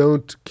we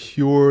don't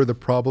cure the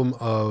problem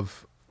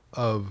of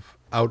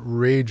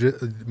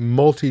outrageous,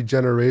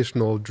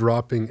 multi-generational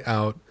dropping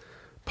out,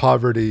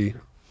 poverty,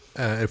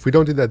 if we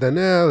don't do that, then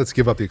let's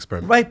give up the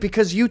experiment. Right,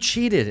 because you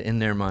cheated in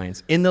their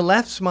minds. In the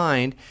left's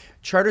mind,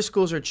 charter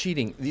schools are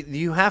cheating.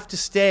 You have to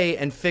stay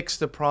and fix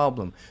the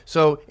problem.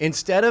 So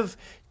instead of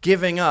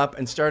giving up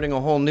and starting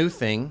a whole new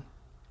thing,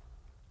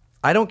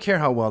 I don't care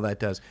how well that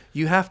does.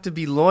 You have to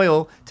be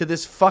loyal to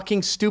this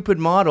fucking stupid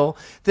model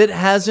that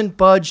hasn't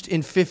budged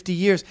in 50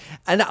 years.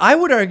 And I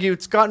would argue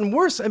it's gotten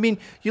worse. I mean,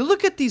 you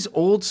look at these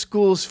old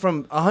schools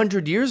from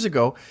 100 years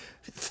ago,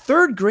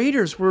 third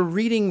graders were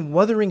reading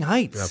Wuthering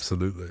Heights.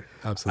 Absolutely.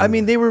 I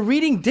mean, they were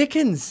reading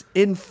Dickens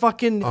in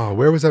fucking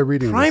where was I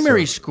reading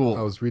primary this? school.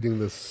 I was reading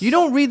this. You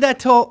don't read that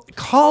till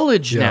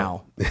college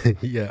now.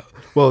 Yeah.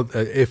 Well,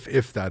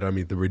 if that, I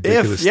mean, the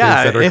ridiculous things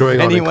yeah, that are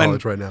going on in anyone-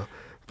 college right now.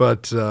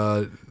 But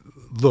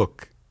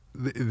look,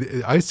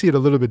 I see it a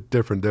little bit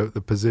different, the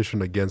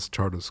position against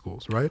charter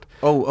schools, right?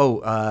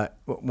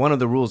 One of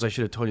the rules, I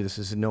should have told you this,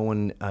 is no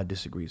one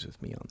disagrees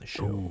with me on the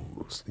show.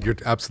 Ooh, you're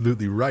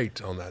absolutely right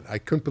on that. I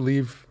couldn't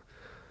believe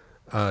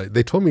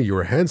they told me you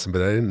were handsome,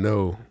 but I didn't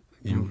know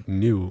you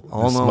knew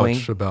this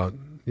much about.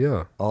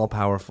 Yeah. All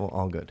powerful,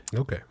 all good.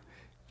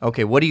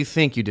 Okay. What do you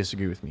think you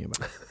disagree with me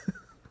about?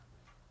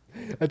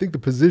 I think the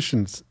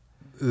positions,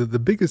 the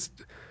biggest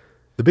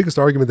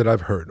argument that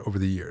I've heard over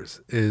the years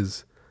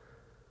is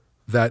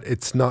that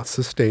it's not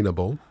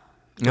sustainable.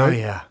 Oh, right?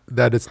 yeah.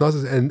 That it's not,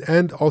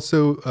 and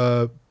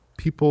also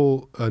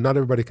people, not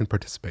everybody can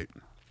participate.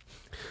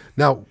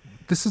 Now,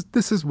 this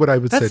is what I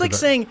would say. That's like to that.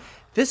 saying,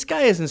 this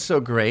guy isn't so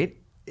great.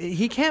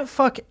 He can't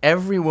fuck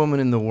every woman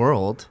in the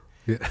world.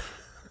 Yeah.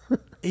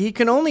 He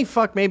can only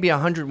fuck maybe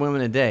 100 women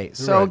a day.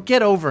 So Right.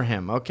 get over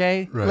him,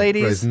 okay? Right,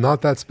 Ladies. right. He's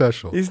not that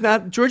special. He's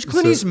not. George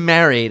Clooney's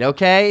married,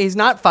 okay? He's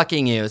not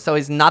fucking you, so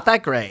he's not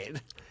that great.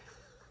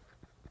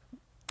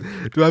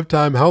 Do I have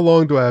time? How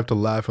long do I have to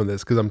laugh on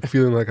this? Because I'm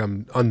feeling like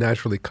I'm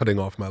unnaturally cutting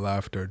off my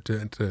laughter.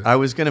 I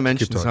was going to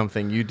mention talking.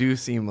 something. You do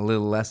seem a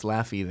little less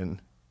laughy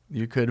than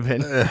you could have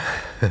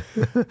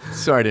been.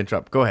 Sorry to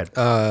interrupt. Go ahead.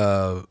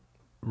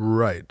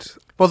 Right.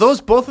 Well,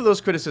 both of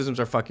those criticisms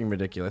are fucking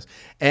ridiculous.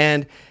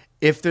 And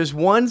if there's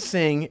one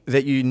thing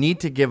that you need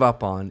to give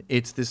up on,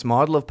 it's this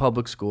model of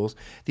public schools.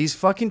 These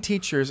fucking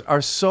teachers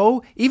are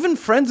so, even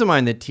friends of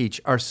mine that teach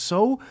are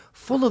so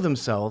full of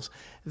themselves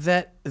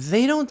that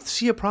they don't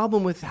see a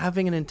problem with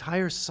having an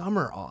entire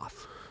summer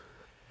off.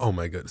 Oh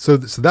my God. So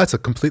that's a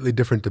completely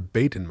different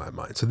debate in my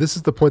mind. So this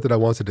is the point that I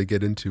wanted to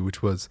get into,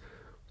 which was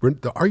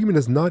the argument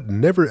is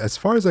never, as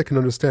far as I can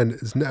understand,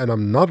 and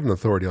I'm not an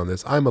authority on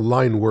this, I'm a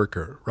line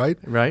worker, right?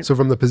 Right. So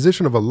from the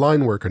position of a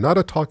line worker, not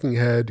a talking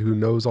head who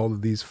knows all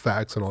of these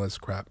facts and all this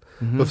crap,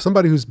 but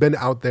somebody who's been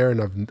out there and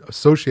I've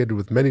associated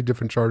with many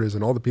different charters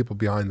and all the people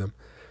behind them,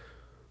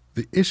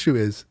 the issue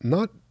is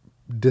not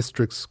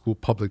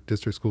public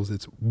district schools,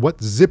 it's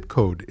what zip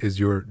code is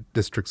your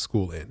district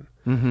school in.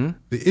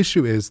 The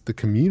issue is the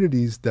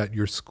communities that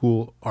your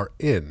school are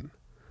in.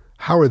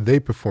 How are they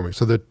performing?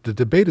 So the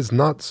debate is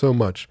not so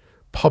much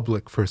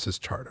public versus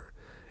charter.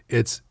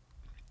 It's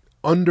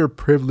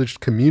underprivileged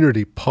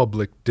community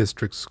public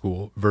district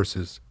school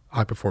versus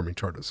high-performing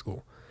charter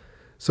school.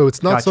 So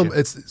it's not Gotcha.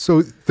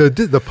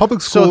 the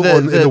public school So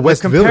in the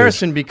West Village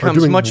comparison are becomes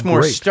doing much more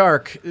great.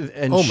 stark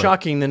and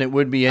shocking than it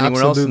would be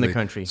anywhere else in the Absolutely.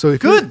 country. So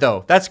if Good, you-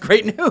 though. That's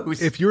great news.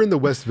 If you're in the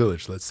West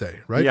Village, let's say,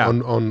 right, Yeah.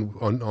 on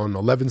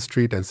 11th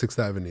Street and 6th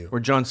Avenue,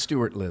 Where Jon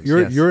Stewart lives.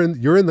 you're yes.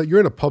 you're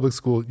in a public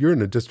school, you're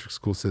in a district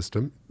school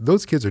system.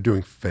 Those kids are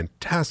doing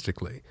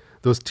fantastically.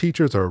 Those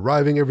teachers are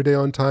arriving every day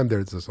on time.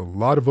 There's a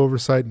lot of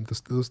oversight.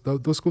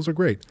 Those schools are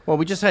great. Well,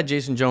 we just had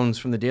Jason Jones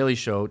from The Daily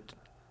Show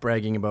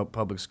bragging about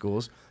public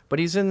schools, but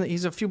he's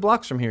a few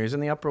blocks from here. He's in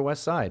the Upper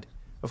West Side.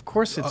 Of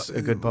course, it's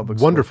a good public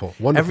school. Wonderful.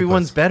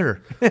 Everyone's place.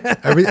 better.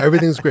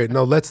 Everything's great.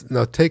 Now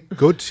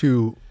go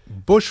to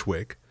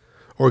Bushwick,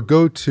 or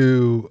go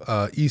to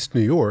East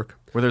New York,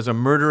 Where there's a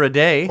murder a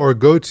day. or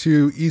go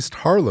to East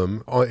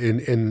Harlem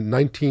in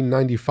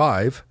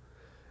 1995,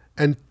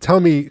 and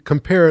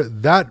compare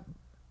that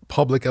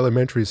public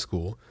elementary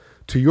school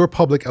to your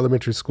public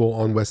elementary school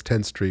on West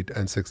 10th Street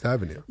and 6th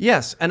Avenue.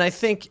 Yes, and I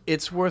think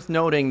it's worth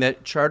noting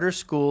that charter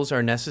schools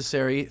are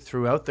necessary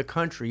throughout the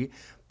country,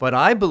 but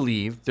I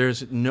believe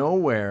there's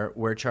nowhere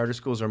where charter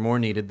schools are more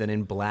needed than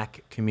in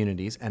black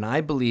communities, and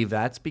I believe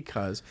that's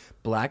because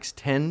blacks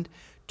tend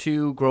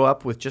to grow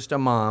up with just a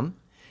mom,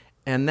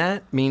 and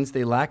that means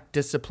they lack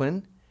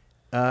discipline.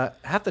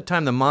 Half the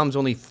time the mom's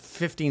only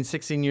 15,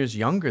 16 years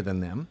younger than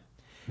them,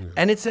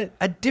 and it's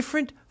a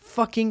different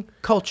fucking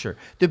culture.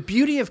 The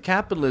beauty of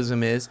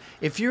capitalism is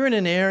if you're in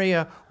an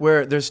area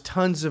where there's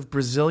tons of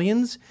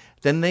Brazilians,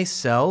 then they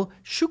sell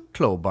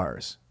choclo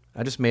bars.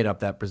 I just made up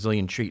that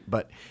Brazilian treat,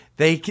 but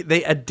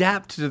they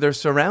adapt to their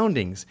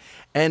surroundings.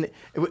 And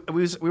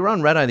we were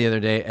on Red Eye the other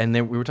day, and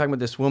we were talking about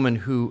this woman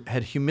who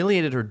had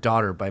humiliated her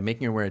daughter by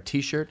making her wear a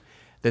T-shirt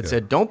that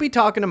said, "Don't be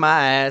talking to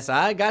my ass.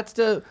 I got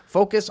to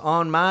focus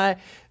on my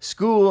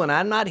school, and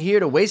I'm not here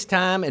to waste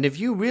time. And if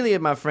you really are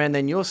my friend,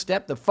 then you'll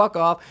step the fuck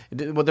off."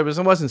 Well,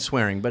 it wasn't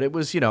swearing, but it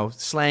was,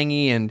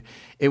 slangy, and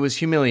it was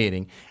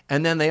humiliating.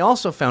 And then they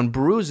also found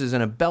bruises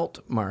and a belt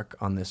mark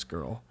on this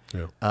girl.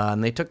 Yeah.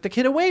 And they took the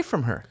kid away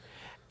from her.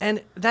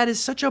 And that is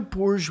such a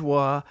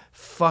bourgeois,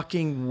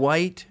 fucking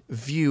white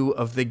view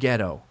of the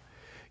ghetto.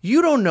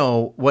 You don't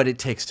know what it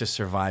takes to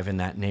survive in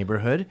that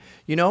neighborhood.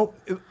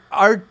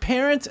 Our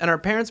parents and our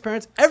parents'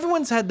 parents,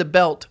 everyone's had the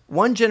belt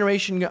one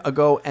generation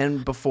ago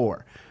and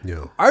before.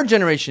 Yeah. Our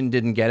generation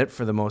didn't get it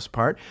for the most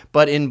part,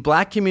 but in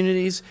black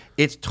communities,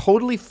 it's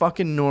totally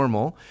fucking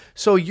normal.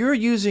 So you're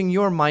using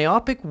your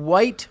myopic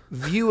white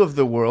view of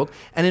the world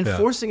and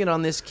enforcing it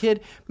on this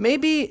kid.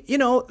 Maybe,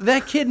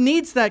 that kid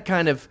needs that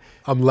kind of...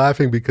 I'm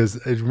laughing because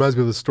it reminds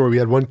me of the story. We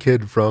had one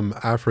kid from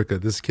Africa.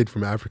 This kid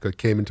from Africa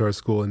came into our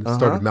school and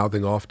started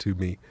mouthing off to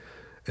me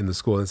in the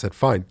school and said,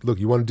 "Fine, look,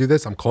 you want to do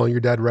this? I'm calling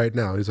your dad right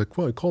now." He's like,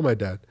 "Well, call my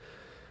dad."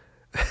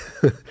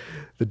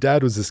 The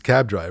dad was this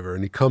cab driver,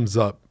 and he comes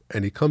up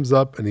and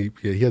he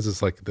has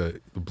this like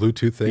the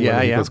Bluetooth thing. Yeah,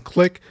 right? He goes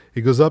click.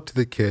 He goes up to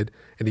the kid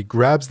and he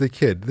grabs the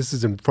kid. This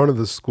is in front of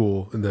the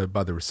school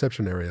by the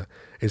reception area.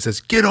 And he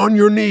says, "Get on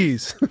your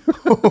knees."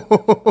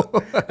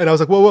 And I was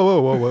like,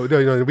 whoa.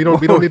 No, we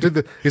don't need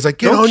to. He's like,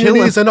 "Get on your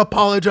knees and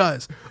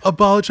apologize.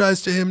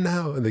 Apologize to him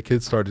now." And the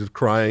kid started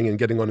crying and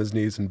getting on his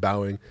knees and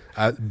bowing,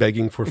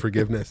 begging for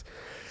forgiveness.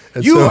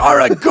 And you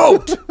are a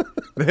goat.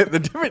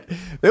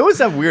 They always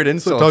have weird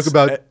insults.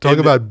 So talk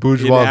about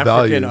bourgeois in Africa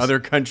values in other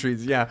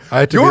countries. Yeah,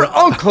 your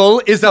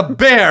uncle is a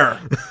bear,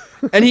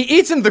 and he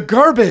eats in the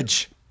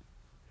garbage.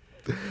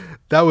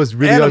 That was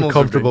really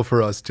uncomfortable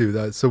for us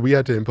too. So we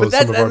had to impose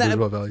some of our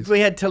bourgeois values.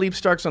 We had Talib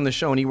Starks on the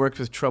show, and he works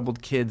with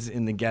troubled kids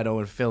in the ghetto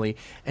in Philly,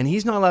 and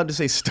he's not allowed to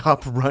say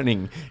stop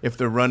running if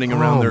they're running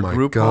around their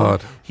group home.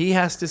 He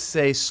has to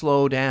say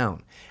slow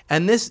down.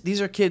 And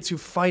these are kids who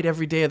fight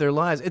every day of their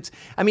lives.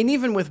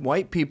 Even with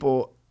white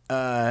people,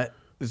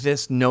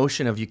 this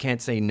notion of you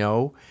can't say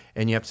no,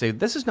 and you have to say,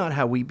 "This is not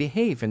how we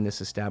behave in this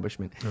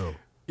establishment."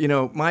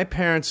 No. My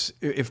parents,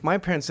 if my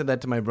parents said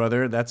that to my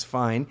brother, that's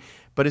fine.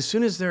 But as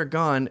soon as they're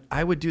gone,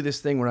 I would do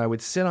this thing where I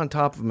would sit on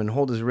top of him and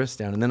hold his wrist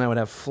down, and then I would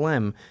have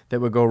phlegm that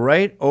would go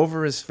right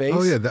over his face.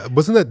 Oh yeah,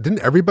 didn't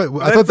everybody?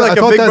 I thought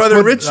a big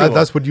brother ritual.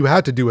 That's what you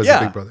had to do as a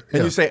big brother.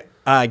 And you say,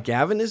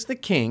 "Gavin is the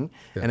king,"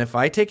 and if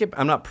I take it,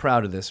 I'm not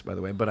proud of this, by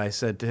the way, but I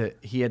said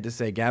he had to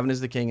say, "Gavin is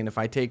the king," and if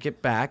I take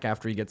it back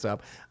after he gets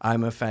up,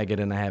 I'm a faggot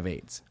and I have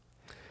AIDS.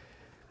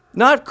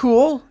 Not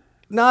cool,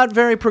 not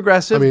very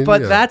progressive,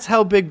 but that's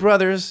how big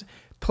brothers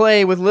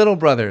play with little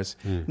brothers.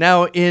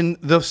 Now, in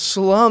the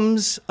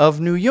slums of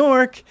New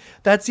York,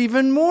 that's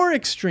even more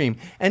extreme.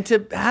 And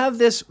to have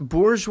this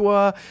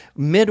bourgeois,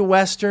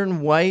 Midwestern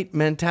white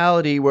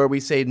mentality where we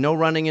say no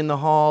running in the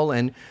hall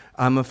and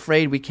I'm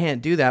afraid we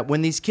can't do that,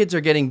 when these kids are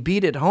getting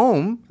beat at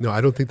home. No,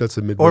 I don't think that's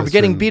a Midwestern. Or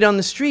getting beat on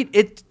the street,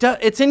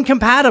 it's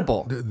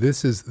incompatible.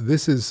 This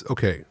is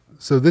okay.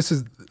 So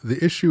the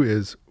issue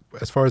is,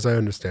 as far as I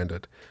understand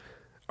it,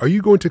 are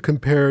you going to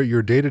compare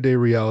your day-to-day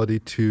reality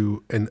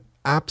to an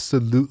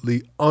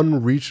absolutely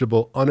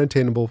unreachable,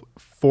 unattainable,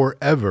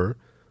 forever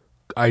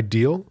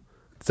ideal?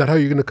 Is that how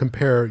you're going to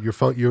compare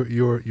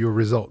your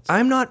results?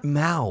 I'm not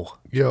Mao.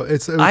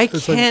 I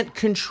can't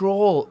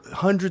control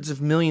hundreds of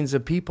millions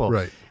of people.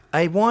 Right.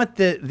 I want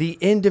the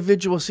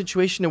individual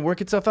situation to work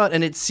itself out.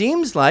 And it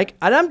seems like,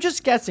 and I'm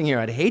just guessing here,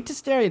 I'd hate to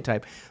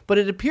stereotype, but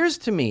it appears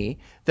to me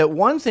that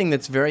one thing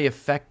that's very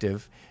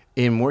effective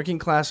in working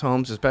class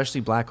homes,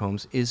 especially black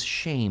homes, is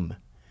shame.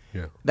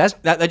 Yeah.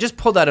 I just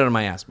pulled that out of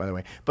my ass, by the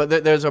way. But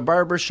there's a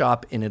barber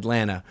shop in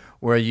Atlanta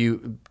where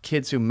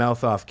kids who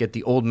mouth off get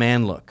the old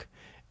man look.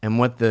 And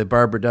what the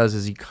barber does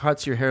is he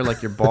cuts your hair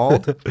like you're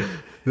bald.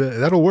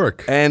 That'll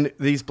work. And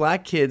these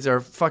black kids are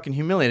fucking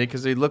humiliated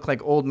because they look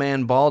like old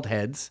man bald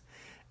heads.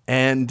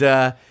 And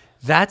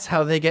that's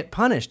how they get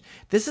punished.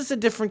 This is a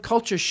different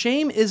culture.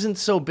 Shame isn't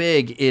so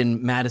big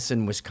in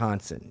Madison,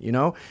 Wisconsin.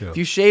 Yeah. If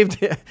you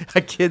shaved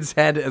a kid's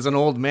head as an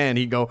old man,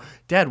 he'd go,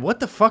 "Dad, what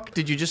the fuck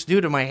did you just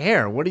do to my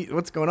hair?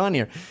 What's going on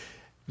here?"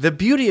 The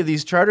beauty of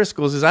these charter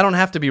schools is I don't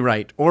have to be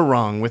right or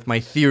wrong with my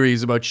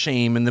theories about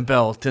shame and the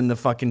belt and the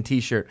fucking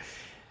T-shirt.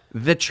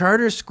 The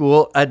charter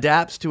school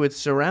adapts to its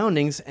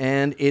surroundings,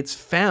 and it's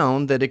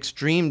found that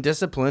extreme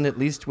discipline, at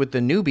least with the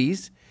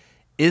newbies,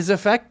 is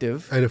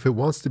effective. And if it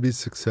wants to be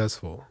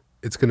successful,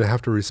 it's going to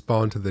have to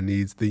respond to the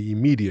needs, the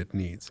immediate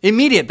needs.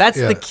 Immediate, that's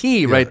the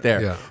key right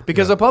there. Yeah,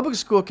 because a public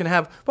school can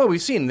have, well,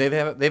 we've seen,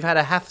 they've had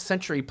a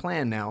half-century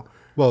plan now.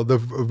 Well, the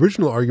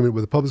original argument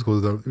with the public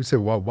schools is we say,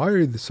 well, why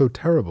are they so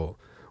terrible?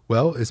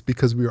 Well, it's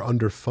because we are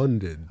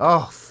underfunded.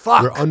 Oh,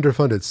 fuck. We're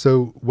underfunded.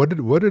 So what did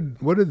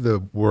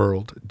the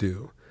world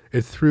do?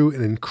 It threw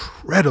an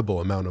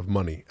incredible amount of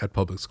money at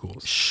public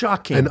schools.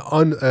 Shocking. And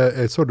on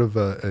a sort of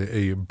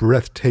a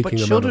breathtaking but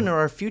amount children of, are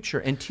our future,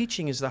 and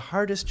teaching is the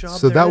hardest job.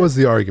 So that there was is.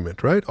 the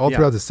argument, right? All Yeah.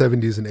 throughout the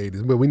 70s and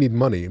 80s. But we need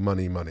money,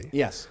 money, money.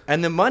 Yes,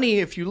 and the money,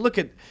 if you look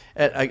at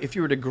if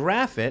you were to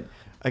graph it,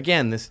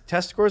 again, the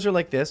test scores are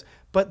like this,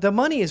 but the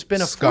money has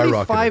been a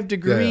Skyrocketed.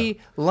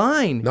 45-degree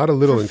line Not a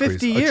little for increase,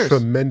 50 years. a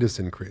tremendous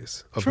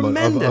increase of,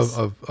 Tremendous.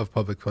 of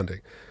public funding.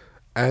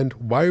 And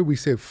why we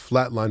say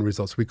flatline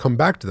results? We come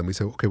back to them. We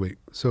say, okay, wait,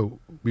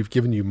 so we've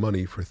given you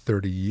money for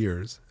 30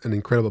 years, an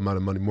incredible amount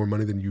of money, more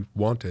money than you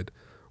wanted.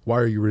 Why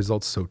are your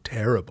results so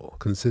terrible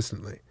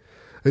consistently?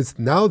 It's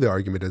now the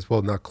argument is,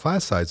 well, now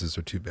class sizes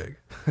are too big.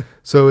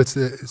 So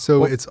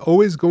it's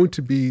always going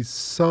to be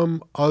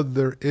some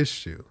other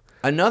issue.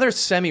 Another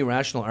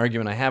semi-rational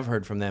argument I have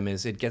heard from them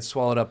is it gets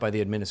swallowed up by the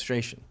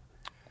administration.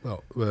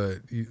 Well,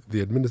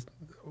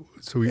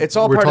 so It's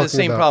all we're part of the talking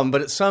same about- problem,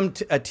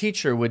 but a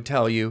teacher would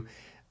tell you,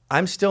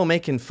 I'm still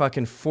making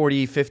fucking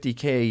 40,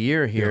 50K a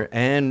year here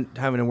and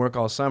having to work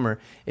all summer.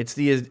 It's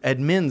the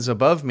admins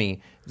above me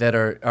that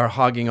are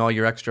hogging all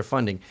your extra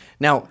funding.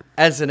 Now,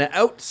 as an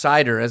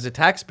outsider, as a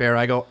taxpayer,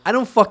 I go, I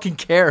don't fucking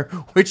care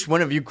which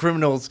one of you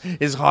criminals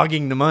is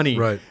hogging the money.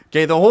 Right.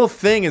 Okay, the whole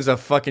thing is a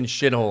fucking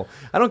shithole.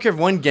 I don't care if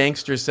one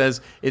gangster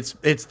says it's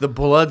the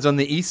Bloods on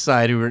the east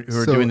side who are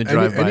doing the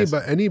drive-bys.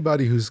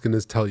 Anybody who's going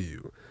to tell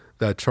you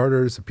that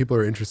charters, people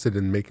are interested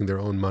in making their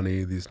own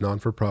money, these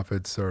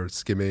non-for-profits are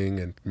skimming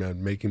and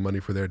making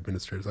money for their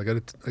administrators. I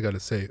got to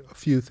say a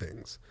few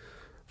things.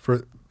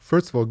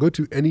 First of all, go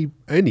to any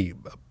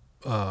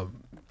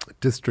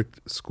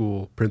district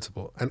school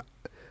principal, and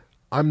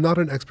I'm not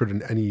an expert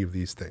in any of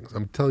these things.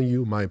 I'm telling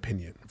you my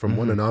opinion from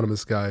one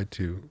anonymous guy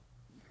to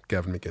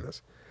Gavin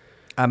McInnes.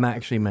 I'm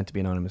actually meant to be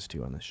anonymous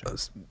too on this show.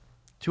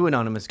 Two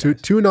anonymous guys.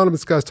 Two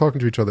anonymous guys talking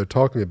to each other,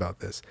 talking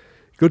about this.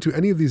 Go to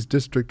any of these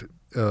district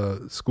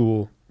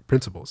school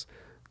principals.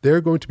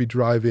 They're going to be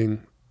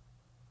driving,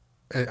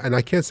 and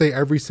I can't say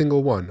every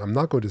single one. I'm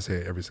not going to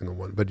say every single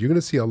one, but you're going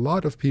to see a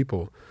lot of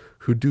people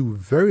who do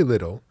very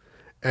little,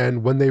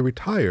 and when they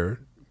retire,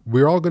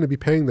 we're all going to be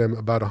paying them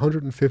about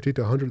 $150,000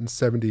 to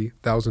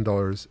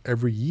 $170,000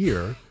 every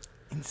year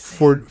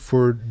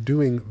for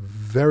doing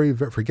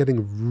for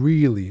getting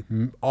really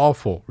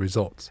awful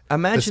results.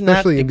 Imagine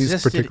especially that in these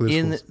existed particular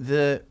in schools.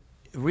 the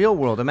real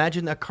world.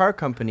 Imagine a car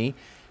company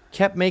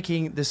kept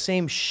making the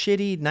same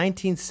shitty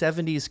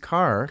 1970s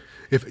car.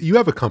 If you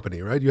have a company,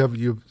 right? You have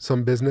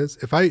some business.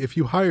 If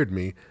you hired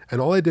me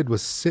and all I did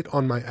was sit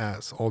on my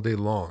ass all day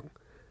long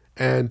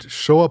and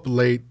show up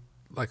late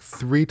like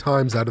 3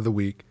 times out of the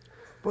week,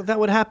 Well, that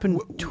would happen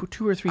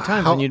two or three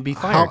times and you'd be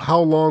fired.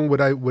 How long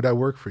would I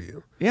work for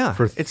you? Yeah,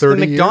 for it's the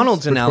 30 years?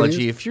 McDonald's For 20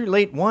 analogy. years? If you're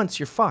late once,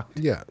 you're fucked.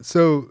 Yeah.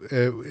 So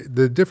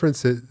the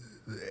difference is,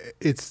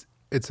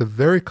 it's a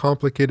very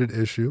complicated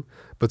issue,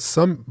 but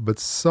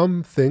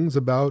some things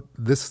about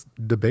this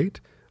debate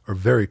are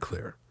very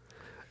clear,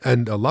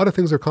 and a lot of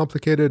things are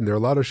complicated, and there are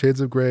a lot of shades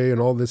of gray and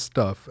all this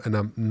stuff.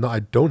 And I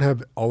don't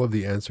have all of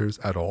the answers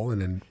at all,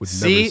 and would never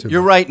See, assume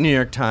you're that. right, New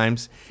York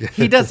Times.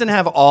 He doesn't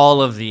have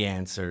all of the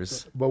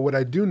answers. But what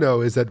I do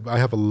know is that I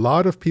have a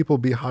lot of people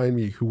behind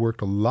me who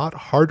worked a lot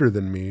harder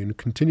than me and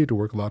continue to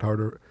work a lot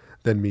harder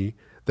than me.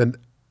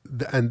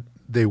 And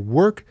they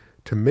work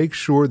to make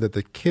sure that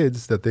the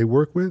kids that they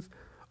work with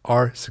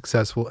are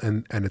successful,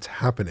 and it's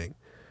happening.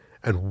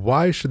 And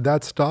why should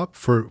that stop?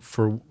 For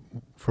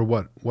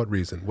what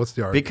reason? What's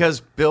the argument? Because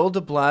Bill de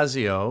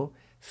Blasio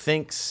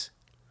thinks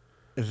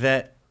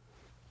that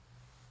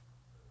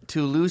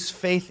to lose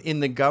faith in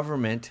the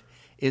government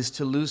is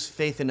to lose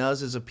faith in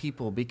us as a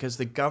people, because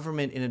the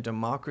government in a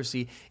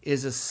democracy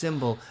is a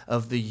symbol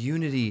of the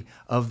unity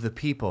of the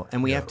people.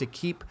 And we have to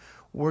keep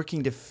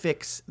working to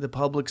fix the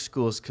public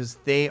schools because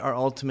they are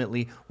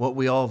ultimately what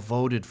we all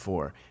voted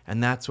for.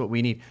 And that's what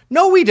we need.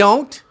 No, we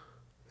don't.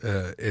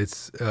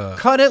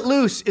 Cut it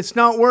loose. It's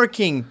not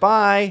working.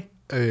 Bye.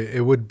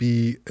 It would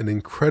be an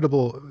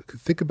incredible.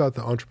 Think about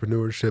the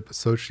entrepreneurship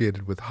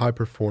associated with high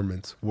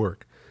performance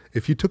work.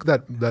 If you took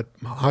that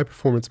high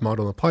performance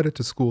model and applied it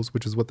to schools,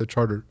 which is what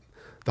the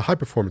high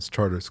performance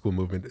charter school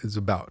movement is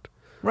about.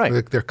 Right.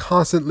 Like they're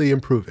constantly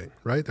improving,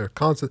 right?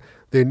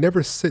 They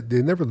never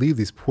leave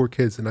these poor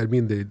kids, and I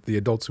mean the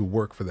adults who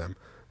work for them,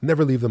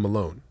 never leave them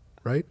alone,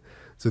 right?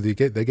 So they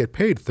get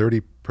paid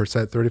 30%,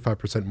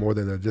 35% more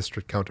than their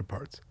district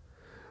counterparts.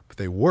 But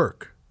they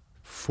work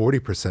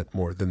 40%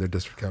 more than their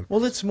district counterparts.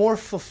 Well, it's more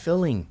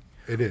fulfilling.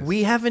 It is.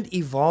 We haven't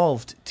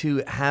evolved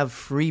to have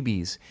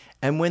freebies.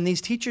 And when these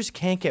teachers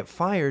can't get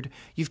fired,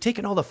 you've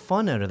taken all the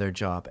fun out of their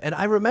job. And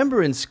I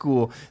remember in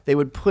school, they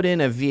would put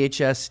in a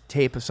VHS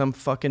tape of some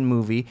fucking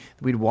movie.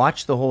 We'd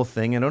watch the whole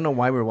thing. I don't know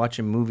why we were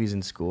watching movies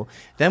in school.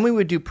 Then we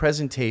would do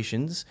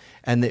presentations,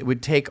 and it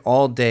would take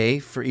all day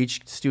for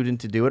each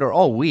student to do it, or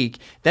all week.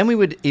 Then we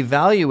would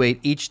evaluate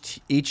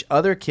each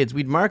other kids.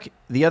 We'd mark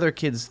the other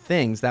kids'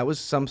 things. That was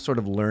some sort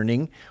of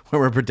learning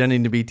where we're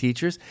pretending to be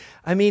teachers.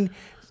 I mean,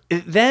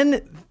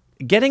 then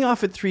getting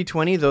off at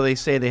 3:20, though they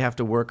say they have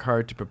to work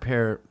hard to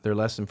prepare their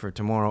lesson for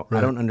tomorrow.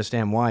 I don't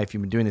understand why if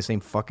you've been doing the same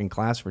fucking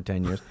class for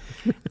 10 years.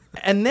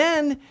 And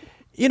then,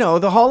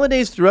 the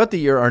holidays throughout the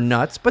year are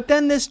nuts, but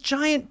then this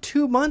giant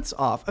 2 months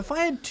off. If I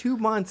had 2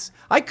 months,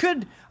 I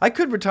could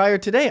retire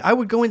today. I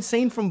would go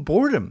insane from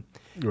boredom.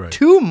 Right.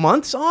 2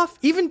 months off?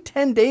 Even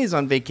 10 days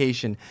on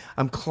vacation,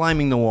 I'm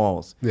climbing the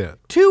walls. Yeah.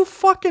 2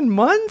 fucking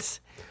months?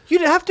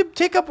 You'd have to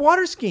take up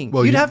water skiing.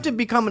 Well, You'd have to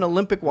become an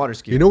Olympic water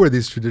skier. You know where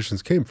these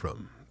traditions came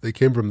from? They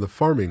came from the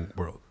farming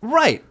world.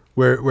 Right.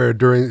 Where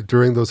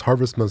during those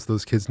harvest months,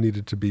 those kids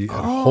needed to be at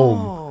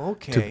home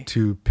okay.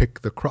 to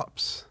pick the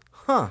crops.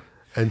 Huh.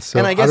 And so,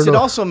 And I guess don't it know.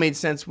 also made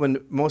sense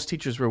when most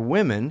teachers were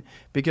women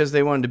because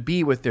they wanted to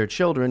be with their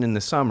children in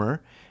the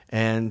summer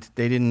and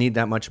they didn't need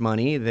that much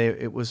money.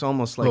 It was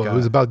almost like it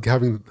was about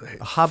having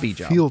a hobby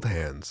job. field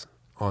hands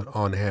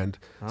on hand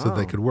so that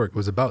they could work. It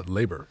was about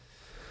labor.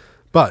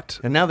 But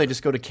And now they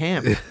just go to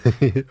camp.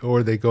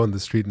 or they go in the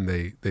street and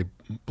they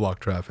block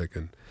traffic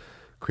and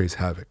create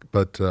havoc.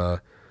 But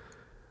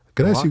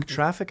can I ask you? Block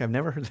traffic? I've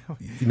never heard that.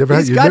 You never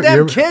had These you goddamn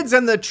never, kids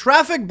and the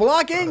traffic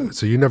blocking.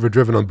 So you never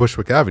driven on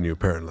Bushwick Avenue?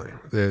 Apparently,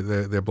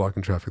 they're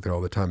blocking traffic there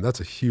all the time. That's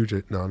a huge.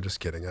 No, I'm just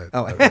kidding.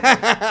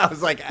 I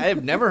was like, I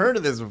have never heard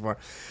of this before.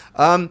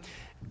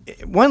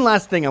 One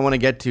last thing I want to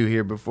get to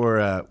here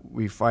before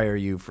we fire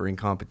you for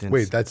incompetence.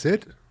 Wait, that's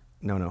it?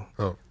 No.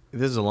 Oh,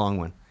 This is a long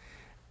one.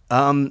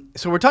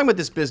 So we're talking about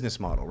this business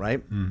model,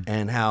 right?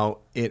 And how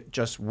it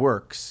just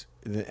works.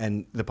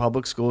 And the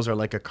public schools are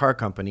like a car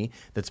company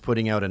that's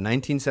putting out a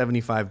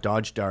 1975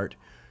 Dodge Dart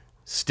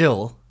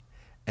still.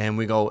 And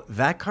we go,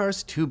 that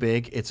car's too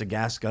big. It's a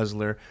gas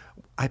guzzler.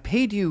 I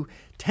paid you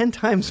 10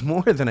 times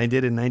more than I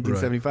did in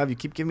 1975. You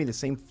keep giving me the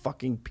same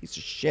fucking piece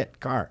of shit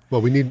car.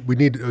 well, we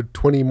need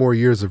 20 more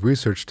years of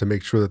research to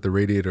make sure that the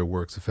radiator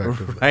works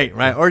effectively.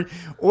 Right.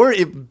 Or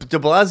if de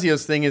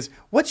Blasio's thing is,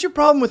 what's your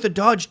problem with the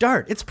Dodge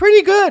Dart? It's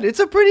pretty good. It's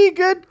a pretty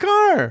good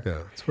car.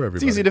 Yeah, it's for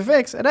everybody. It's easy to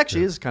fix. It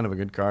actually is kind of a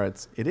good car.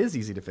 It is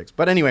easy to fix.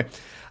 But anyway,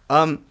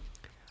 I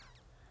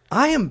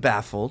am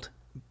baffled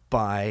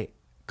by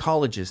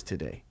colleges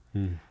today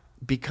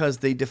because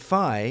they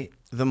defy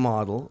the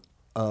model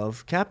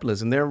of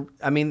capitalism.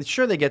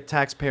 Sure, they get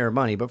taxpayer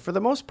money, but for the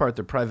most part,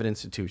 they're private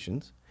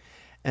institutions,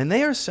 and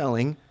they are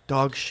selling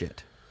dog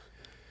shit.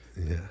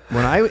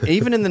 Yeah.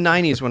 Even in the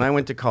 90s, when I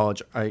went to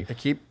college, I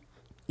keep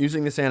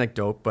using this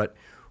anecdote, but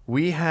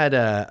we had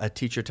a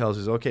teacher tell us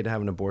it was okay to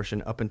have an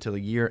abortion up until a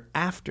year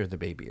after the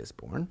baby is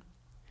born.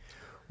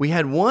 We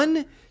had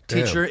one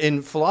teacher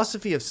in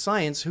philosophy of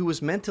science who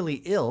was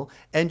mentally ill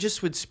and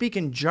just would speak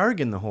in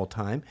jargon the whole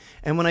time.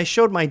 And when I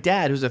showed my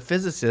dad, who's a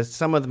physicist,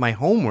 some of my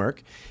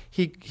homework,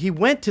 he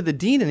went to the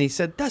dean and he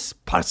said, "This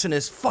person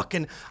is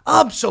fucking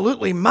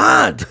absolutely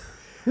mad."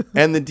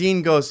 And the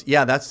dean goes,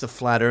 "Yeah, that's the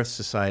Flat Earth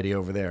Society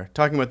over there,"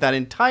 talking about that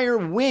entire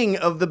wing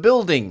of the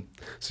building.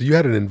 So you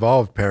had an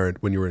involved parent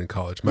when you were in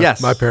college.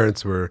 Yes. My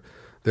parents were,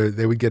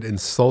 they would get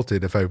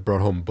insulted if I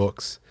brought home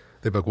books.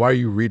 They'd be like, "Why are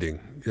you reading?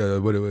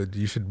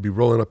 You should be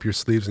rolling up your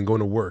sleeves and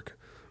going to work.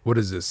 What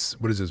is this?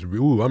 What is this?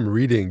 Ooh, I'm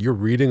reading. You're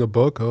reading a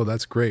book? Oh,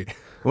 that's great."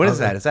 What is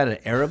that? Is that an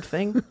Arab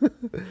thing?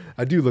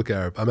 I do look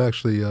Arab. I'm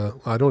actually, I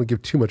don't want to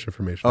give too much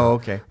information. Oh,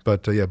 okay.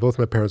 But yeah, both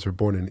my parents were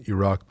born in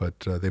Iraq, but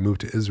they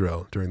moved to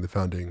Israel during the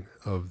founding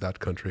of that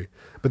country.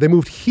 But they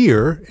moved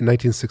here in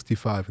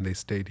 1965 and they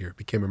stayed here,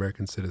 became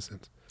American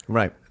citizens.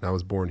 Right. And I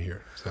was born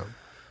here. So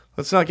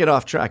Let's not get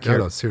off track here.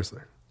 no,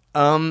 seriously.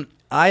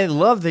 I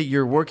love that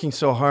you're working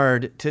so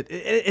hard to.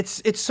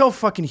 It's so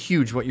fucking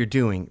huge what you're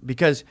doing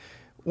because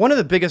one of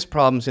the biggest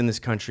problems in this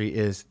country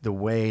is the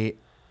way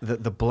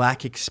the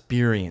black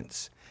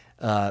experience,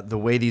 the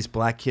way these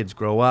black kids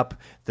grow up,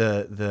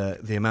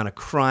 the amount of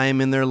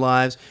crime in their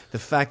lives, the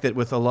fact that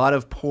with a lot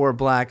of poor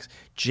blacks,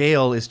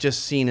 jail is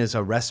just seen as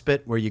a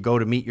respite where you go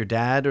to meet your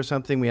dad or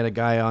something. We had a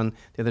guy on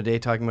the other day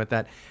talking about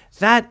that.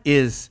 That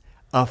is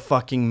a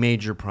fucking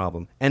major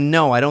problem. And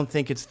no, I don't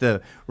think it's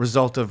the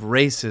result of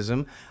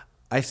racism.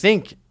 I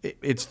think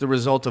it's the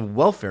result of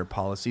welfare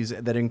policies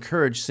that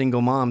encourage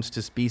single moms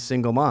to be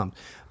single moms.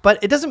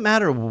 But it doesn't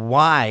matter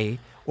why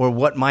or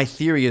what my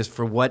theory is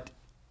for what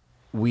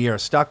we are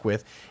stuck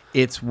with.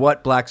 It's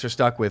what blacks are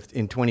stuck with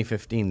in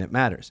 2015 that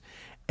matters.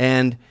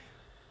 And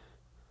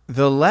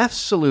the left's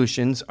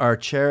solutions are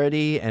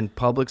charity and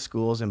public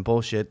schools and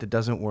bullshit that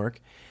doesn't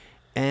work.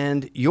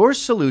 And your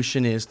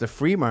solution is the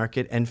free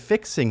market and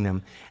fixing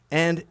them.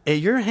 And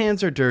your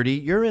hands are dirty.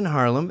 You're in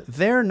Harlem.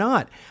 They're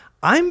not.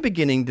 I'm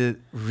beginning to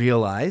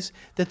realize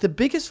that the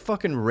biggest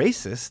fucking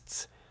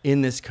racists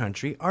in this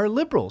country are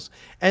liberals.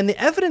 And the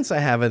evidence I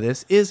have of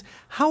this is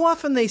how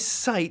often they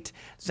cite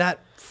that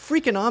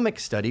Freakonomics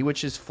study,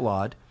 which is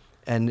flawed.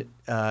 And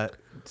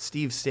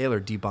Steve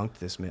Saylor debunked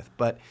this myth.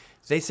 But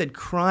they said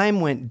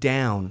crime went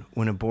down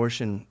when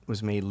abortion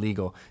was made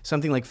legal.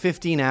 Something like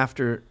 15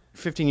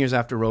 years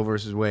after Roe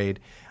versus Wade,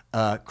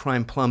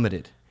 crime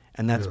plummeted.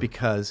 And that's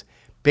because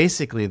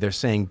basically they're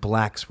saying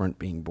blacks weren't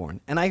being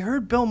born. And I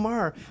heard Bill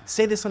Maher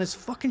say this on his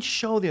fucking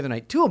show the other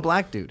night to a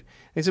black dude.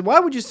 He said, why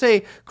would you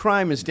say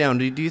crime is down?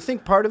 Do you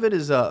think part of it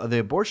is the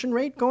abortion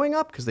rate going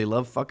up? Because they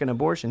love fucking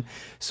abortion.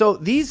 So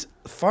these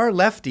far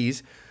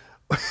lefties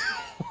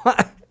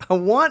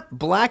want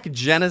black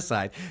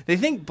genocide. They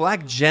think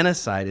black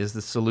genocide is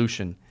the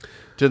solution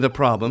to the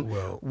problem.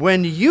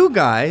 When you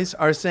guys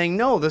are saying,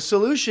 no, the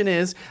solution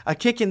is a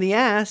kick in the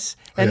ass,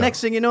 and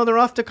next thing you know, they're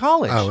off to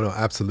college. Oh, no,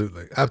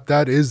 absolutely.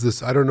 That is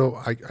this. I don't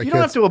know. You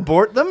don't have to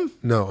abort them.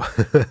 No.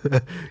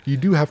 You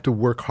do have to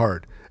work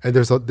hard. And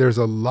there's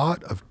a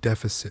lot of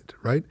deficit,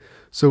 right?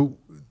 So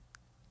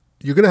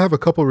you're going to have a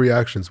couple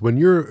reactions when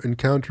you're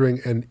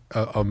encountering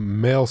a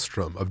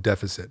maelstrom of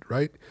deficit,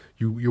 right?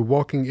 You're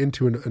walking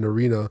into an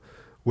arena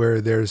where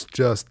there's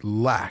just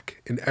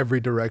lack in every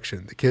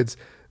direction.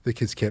 The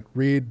kids can't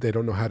read. They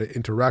don't know how to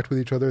interact with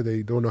each other.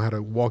 They don't know how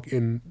to walk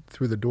in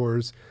through the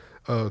doors.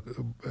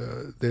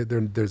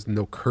 There's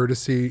no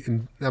courtesy.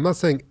 And I'm not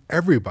saying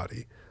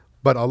everybody,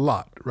 but a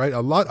lot, right?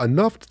 A lot,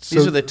 enough.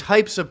 These are the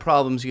types of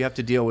problems you have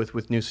to deal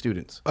with new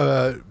students.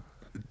 To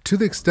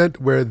the extent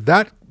where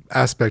that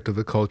aspect of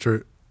the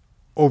culture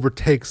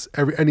overtakes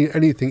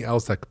anything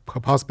else that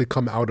could possibly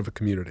come out of a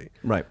community.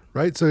 Right.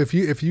 Right? So if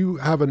you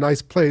have a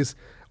nice place,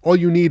 all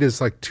you need is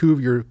like two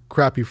of your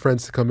crappy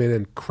friends to come in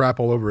and crap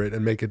all over it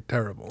and make it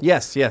terrible.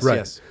 Yes.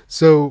 Right.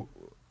 So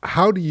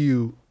how do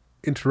you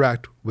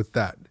interact with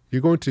that?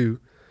 You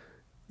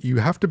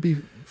have to be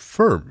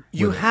firm.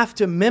 You have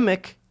to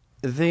mimic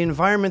the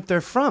environment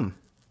they're from.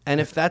 And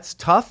if that's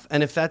tough,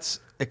 and if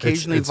that's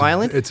occasionally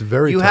violent, it's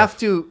very you tough. have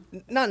to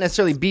not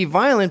necessarily be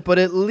violent, but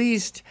at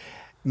least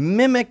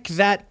mimic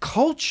that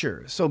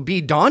culture. So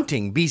be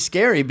daunting, be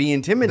scary, be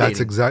intimidating. That's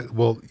exactly,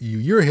 well,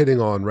 you're hitting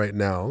on right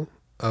now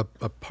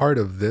a part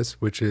of this,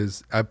 which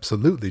is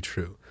absolutely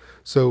true.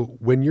 So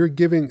when you're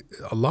giving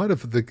a lot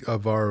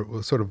of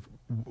our sort of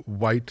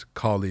white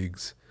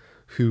colleagues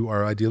who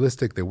are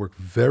idealistic, they work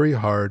very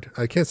hard.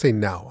 I can't say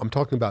now. I'm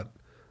talking about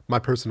my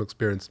personal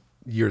experience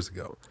years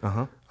ago.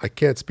 I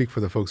can't speak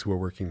for the folks who are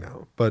working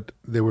now, but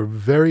they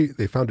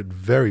found it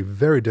very,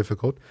 very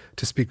difficult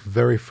to speak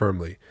very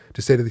firmly,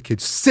 to say to the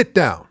kids, sit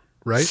down,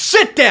 right?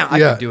 Sit down. I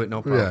can do it,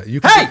 no problem.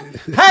 Yeah,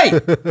 hey,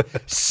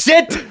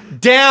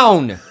 sit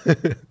down.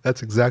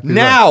 That's exactly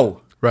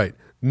now. Right.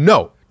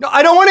 No,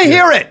 I don't want to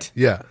hear it.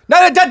 Yeah.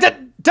 No.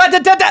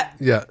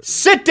 Yeah.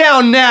 Sit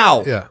down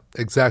now. Yeah,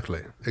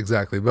 exactly.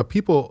 But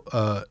people,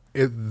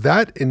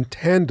 that in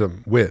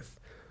tandem with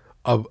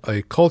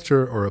a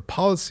culture or a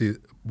policy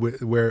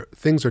where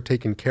things are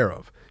taken care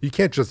of. You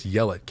can't just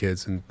yell at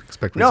kids and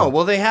expect results. No,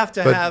 well, they have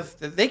to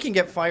they can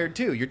get fired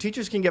too. Your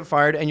teachers can get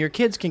fired and your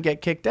kids can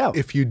get kicked out.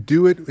 If you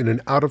do it in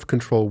an out of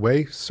control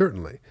way,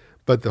 certainly.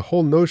 But the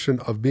whole notion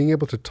of being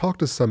able to talk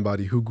to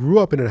somebody who grew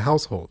up in a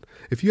household,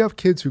 if you have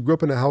kids who grew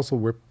up in a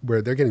household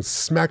where they're getting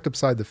smacked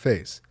upside the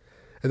face,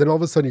 and then all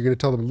of a sudden you're going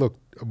to tell them, look,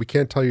 we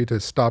can't tell you to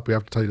stop, we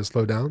have to tell you to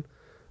slow down,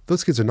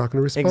 those kids are not going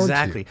to respond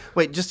Exactly. to you.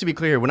 Wait, just to be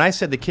clear, when I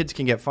said the kids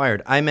can get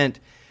fired, I meant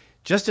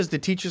just as the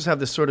teachers have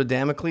this sort of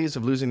Damocles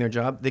of losing their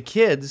job, the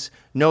kids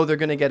know they're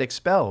going to get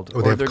expelled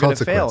or they're going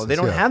to fail. They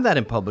don't have that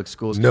in public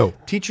schools. No.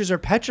 Teachers are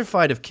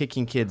petrified of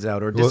kicking kids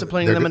out or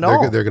disciplining them at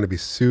all. They're going to be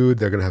sued.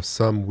 They're going to have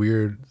some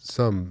weird,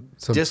 some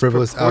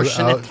frivolous,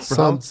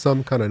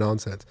 some kind of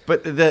nonsense.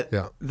 But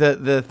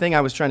the thing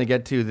I was trying to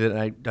get to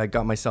that I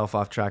got myself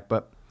off track,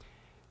 but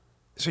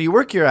so you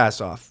work your ass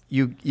off.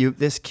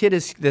 This kid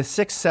is the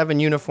 6'7"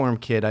 uniform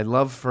kid. I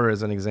love her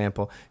as an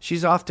example.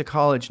 She's off to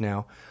college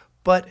now,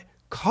 but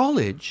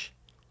college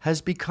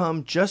has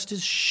become just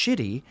as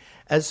shitty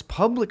as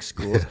public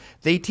schools.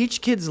 They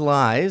teach kids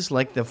lies,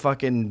 like the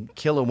fucking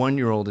kill a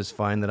 1-year-old is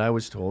fine that I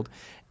was told.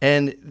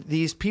 And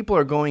these people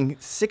are going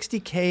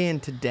 $60K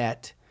into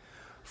debt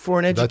for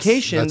an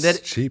education that's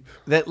cheap.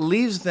 That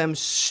leaves them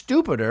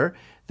stupider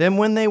than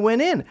when they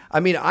went in. I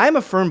mean, I'm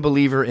a firm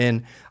believer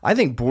I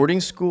think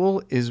boarding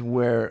school is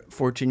where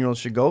 14-year-olds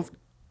should go.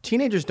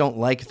 Teenagers don't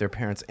like their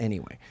parents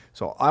anyway.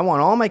 So I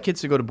want all my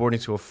kids to go to boarding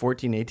school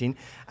 14, 18.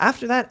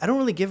 After that, I don't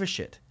really give a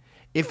shit.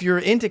 If you're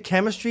into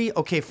chemistry,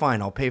 okay,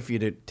 fine. I'll pay for you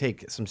to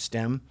take some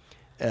STEM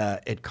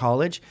at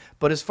college.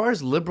 But as far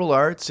as liberal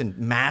arts and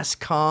mass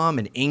comm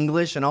and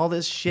English and all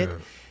this shit,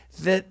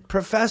 that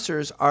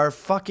professors are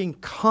fucking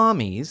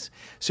commies.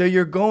 So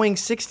you're going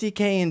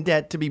 $60K in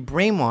debt to be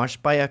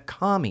brainwashed by a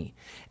commie.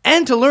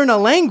 And to learn a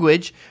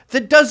language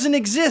that doesn't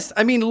exist.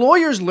 I mean,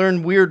 lawyers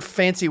learn weird,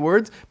 fancy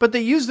words, but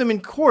they use them in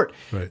court.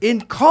 Right.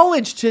 In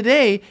college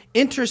today,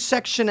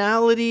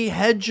 intersectionality,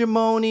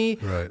 hegemony,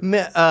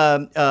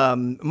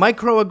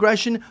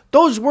 microaggression,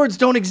 those words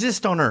don't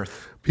exist on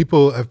Earth.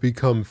 People have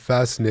become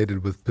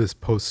fascinated with this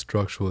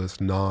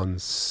post-structuralist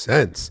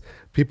nonsense.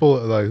 People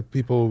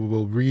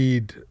will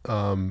read,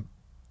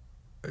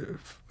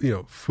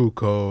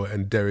 Foucault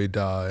and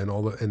Derrida and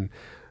all the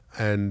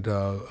and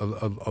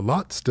a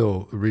lot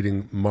still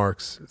reading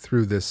Marx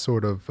through this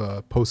sort of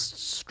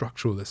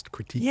post-structuralist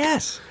critique.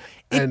 Yes.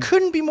 It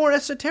couldn't be more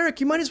esoteric.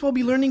 You might as well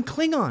be learning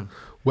Klingon.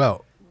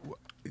 Well,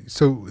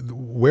 so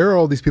where are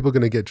all these people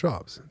going to get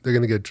jobs? They're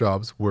going to get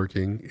jobs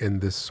working in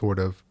this sort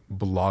of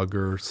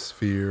blogger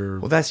sphere.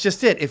 Well, that's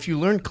just it. If you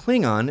learn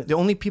Klingon, the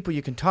only people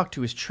you can talk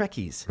to is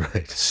Trekkies.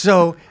 Right.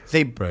 So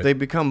they Right.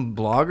 become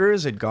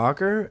bloggers at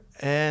Gawker,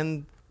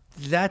 and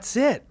that's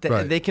it.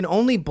 Right. They can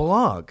only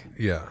blog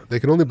Yeah, they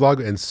can only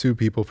blog and sue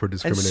people for and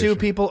discrimination. sue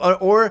people,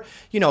 or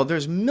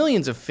there's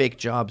millions of fake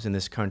jobs in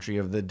this country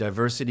of the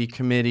diversity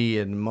committee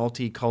and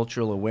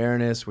multicultural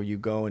awareness, where you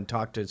go and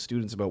talk to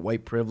students about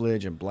white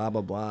privilege and blah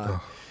blah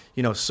blah.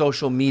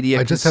 Social media.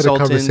 I just had a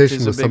consultant conversation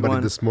is a with big somebody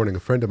one. this morning, a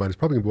friend of mine who's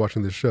probably going to be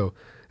watching this show,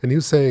 and he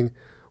was saying,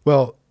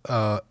 well,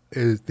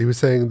 he was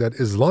saying that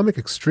Islamic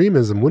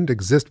extremism wouldn't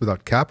exist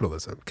without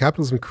capitalism.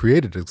 Capitalism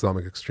created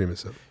Islamic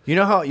extremism. You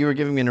know how you were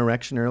giving me an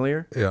erection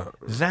earlier? Yeah.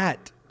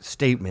 That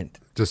statement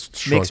Just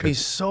shrunk makes me it.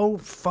 so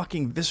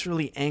fucking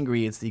viscerally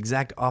angry. It's the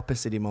exact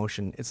opposite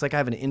emotion. It's like I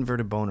have an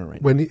inverted boner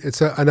right now. When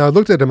and I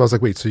looked at him, I was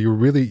like, "Wait, so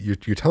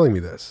you're telling me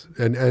this?"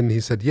 And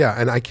he said, "Yeah."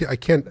 And I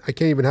can't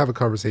even have a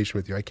conversation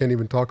with you. I can't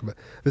even talk about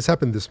this.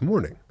 Happened this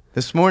morning.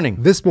 This morning.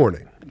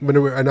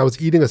 And I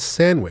was eating a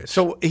sandwich.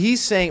 So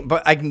he's saying,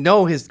 but I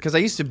know because I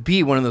used to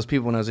be one of those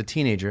people when I was a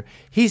teenager.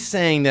 He's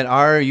saying that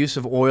our use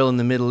of oil in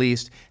the Middle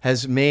East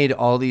has made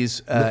all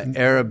these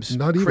Arabs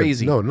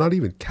crazy. Not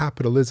even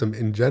capitalism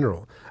in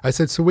general. I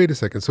said, so wait a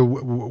second. So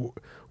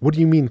what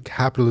do you mean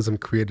capitalism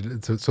created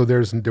it? So there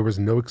was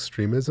no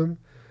extremism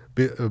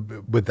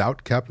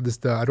without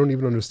capitalism? I don't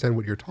even understand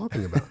what you're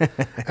talking about.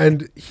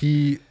 And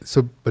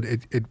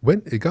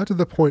it got to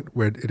the point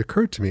where it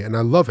occurred to me, and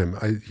I love him.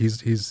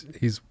 He's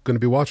going to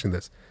be watching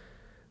this.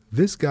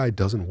 This guy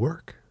doesn't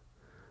work.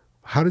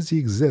 How does he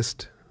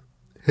exist?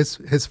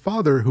 His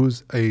father,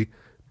 who's a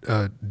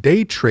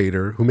day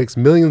trader who makes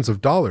millions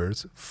of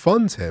dollars,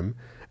 funds him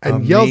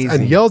and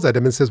yells at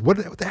him and says,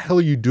 "What the hell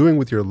are you doing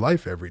with your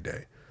life every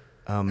day?"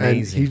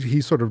 Amazing. And he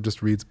sort of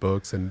just reads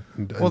books and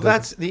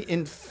that's the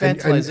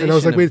infantilization. and I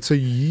was like, of- wait, so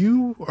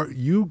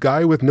you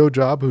guy with no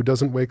job who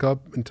doesn't wake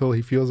up until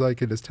he feels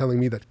like it is telling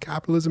me that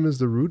capitalism is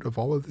the root of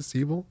all of this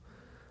evil?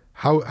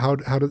 How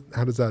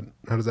does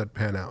that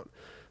pan out?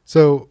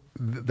 So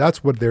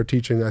that's what they're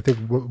teaching. I think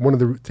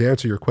to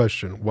answer your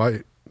question,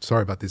 why?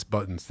 Sorry about these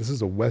buttons. This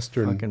is a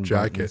Western Fucking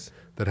jacket buttons.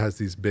 that has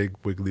these big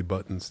wiggly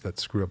buttons that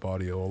screw up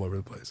audio all over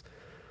the place.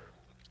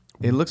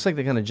 It looks like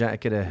the kind of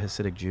jacket a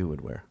Hasidic Jew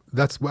would wear.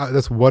 That's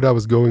what I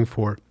was going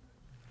for.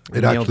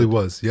 It nailed actually it.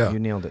 was, yeah. You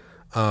nailed it.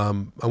 I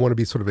want to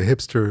be sort of a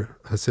hipster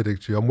Hasidic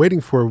Jew. I'm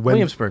waiting for when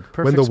Williamsburg, when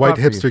perfect the white spot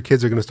for you. hipster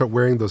kids are going to start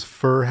wearing those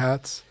fur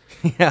hats.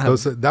 Yeah.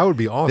 That would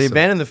be awesome. They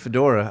abandoned the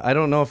fedora. I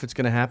don't know if it's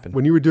going to happen.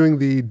 When you were doing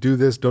the do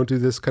this, don't do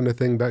this kind of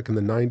thing back in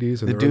the 90s.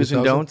 And The do's and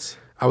early 2000s, don'ts?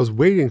 I was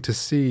waiting to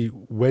see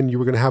when you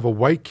were going to have a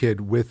white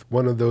kid with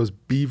one of those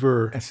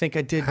beaver I think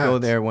I did go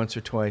hats. there once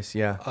or twice,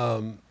 yeah.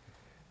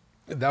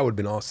 That would have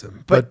been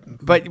awesome. But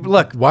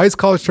look, why is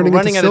college turning we're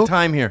running into out of silk?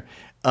 time here.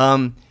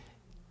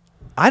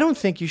 I don't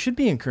think you should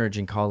be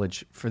encouraging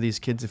college for these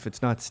kids if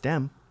it's not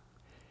STEM.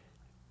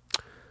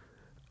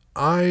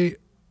 I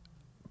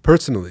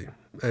personally,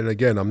 and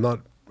again,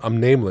 I'm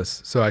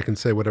nameless, so I can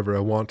say whatever I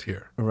want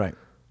here. Right.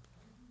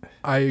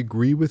 I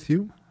agree with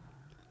you.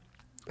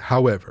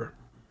 However,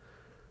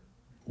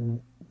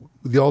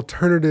 the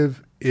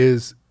alternative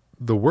is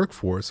the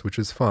workforce, which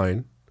is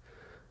fine.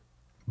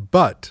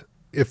 But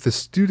if the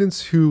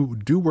students who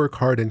do work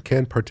hard and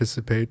can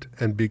participate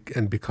and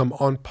become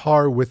on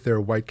par with their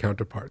white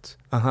counterparts,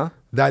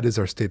 that is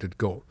our stated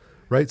goal,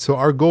 right? So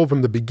our goal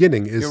from the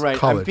beginning is You're right.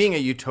 college. I'm being a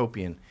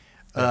utopian.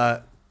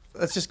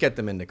 Let's just get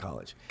them into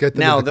college. Get them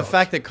now, into the college.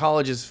 fact that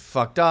college is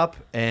fucked up,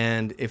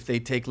 and if they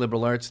take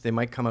liberal arts, they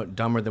might come out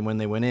dumber than when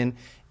they went in,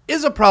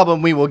 is a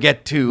problem we will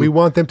get to. We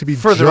want them to be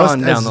further just on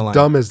down as the line.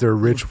 dumb as their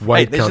rich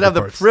white Right, they should have the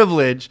counterparts.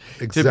 privilege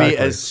to Exactly. be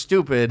as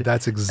stupid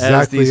That's as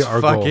exactly these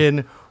our goal.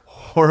 fucking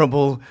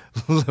horrible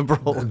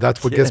liberal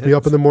That's what gets me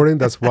up in the morning.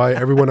 That's why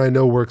everyone I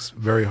know works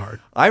very hard.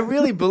 I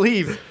really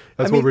believe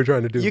That's what we're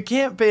trying to do. You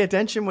can't pay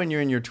attention when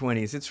you're in your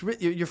 20s. It's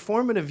your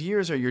formative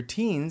years are your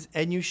teens,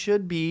 and you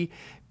should be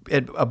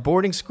at a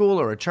boarding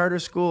school or a charter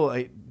school,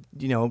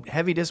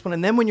 heavy discipline.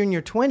 And then when you're in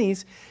your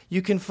 20s,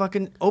 you can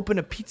fucking open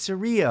a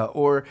pizzeria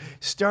or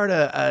start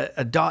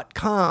a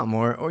 .com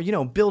or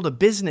build a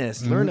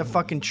business, learn a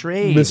fucking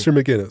trade. Mr.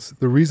 McGinnis,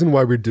 the reason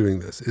why we're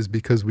doing this is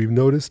because we've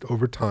noticed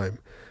over time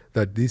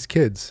that these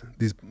kids,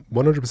 these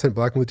 100%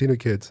 Black and Latino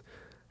kids,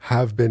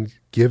 have been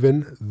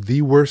given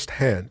the worst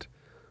hand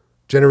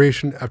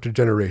generation after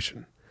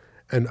generation.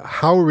 And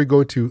how are we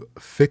going to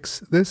fix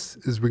this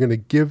is we're going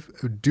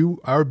to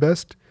do our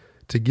best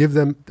to give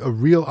them a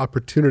real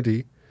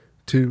opportunity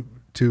to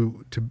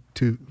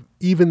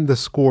even the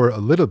score a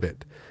little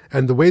bit.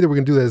 And the way that we're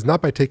going to do that is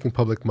not by taking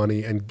public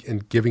money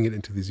and giving it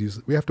into these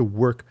uses. We have to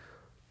work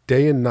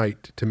day and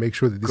night to make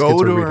sure that these kids Go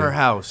are to reading. her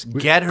house.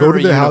 We- Get go her to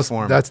a the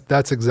uniform. house.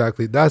 That's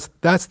exactly that's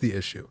the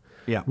issue.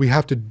 Yeah. We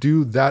have to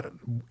do that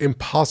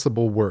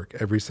impossible work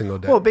every single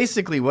day. Well,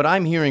 basically, what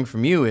I'm hearing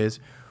from you is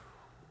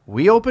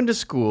we opened a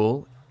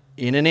school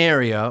in an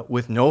area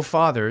with no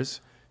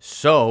fathers,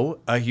 so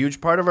a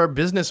huge part of our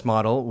business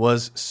model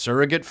was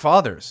surrogate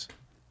fathers.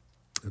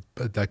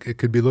 But that it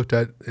could be looked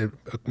at,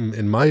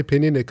 in my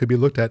opinion, it could be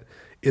looked at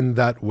in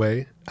that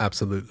way.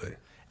 Absolutely.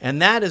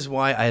 And that is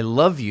why I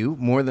love you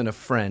more than a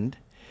friend,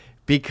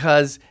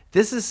 because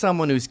this is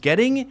someone who's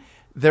getting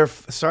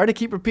sorry to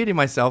keep repeating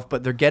myself,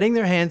 but they're getting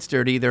their hands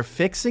dirty. They're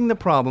fixing the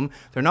problem.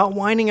 They're not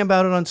whining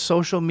about it on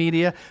social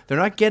media. They're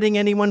not getting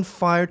anyone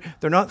fired.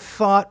 They're not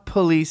thought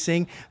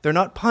policing. They're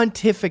not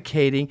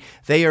pontificating.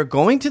 They are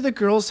going to the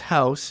girl's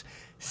house,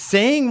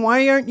 saying,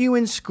 why aren't you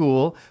in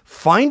school?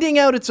 Finding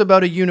out it's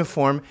about a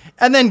uniform,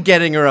 and then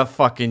getting her a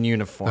fucking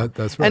uniform.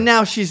 That's right. And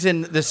now she's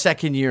in the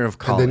second year of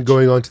college. And then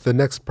going on to the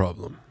next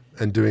problem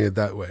and doing it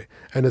that way.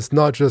 And it's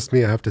not just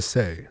me, I have to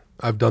say.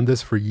 I've done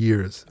this for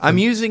years. I'm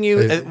using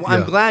you.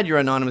 I'm yeah. glad you're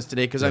anonymous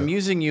today because I'm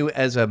using you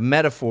as a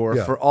metaphor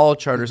Yeah. for all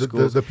charter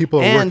schools. The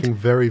people are and working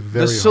very,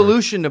 very the hard.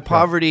 solution to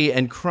poverty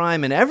and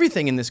crime and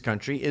everything in this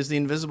country is the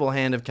invisible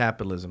hand of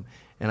capitalism.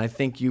 And I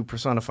think you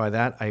personify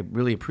that. I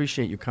really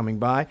appreciate you coming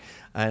by.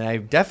 And I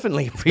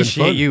definitely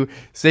appreciate fun. you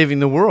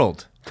saving the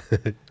world.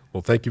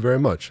 Well, thank you very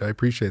much. I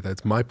appreciate that.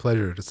 It's my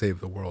pleasure to save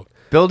the world.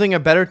 Building a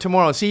better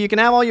tomorrow. See, you can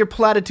have all your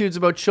platitudes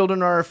about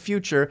children are our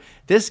future.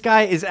 This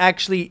guy is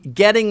actually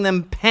getting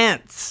them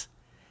pants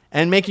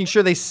and making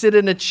sure they sit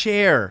in a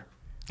chair.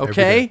 Every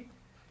Okay? day.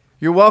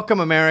 You're welcome,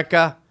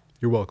 America.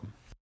 You're welcome.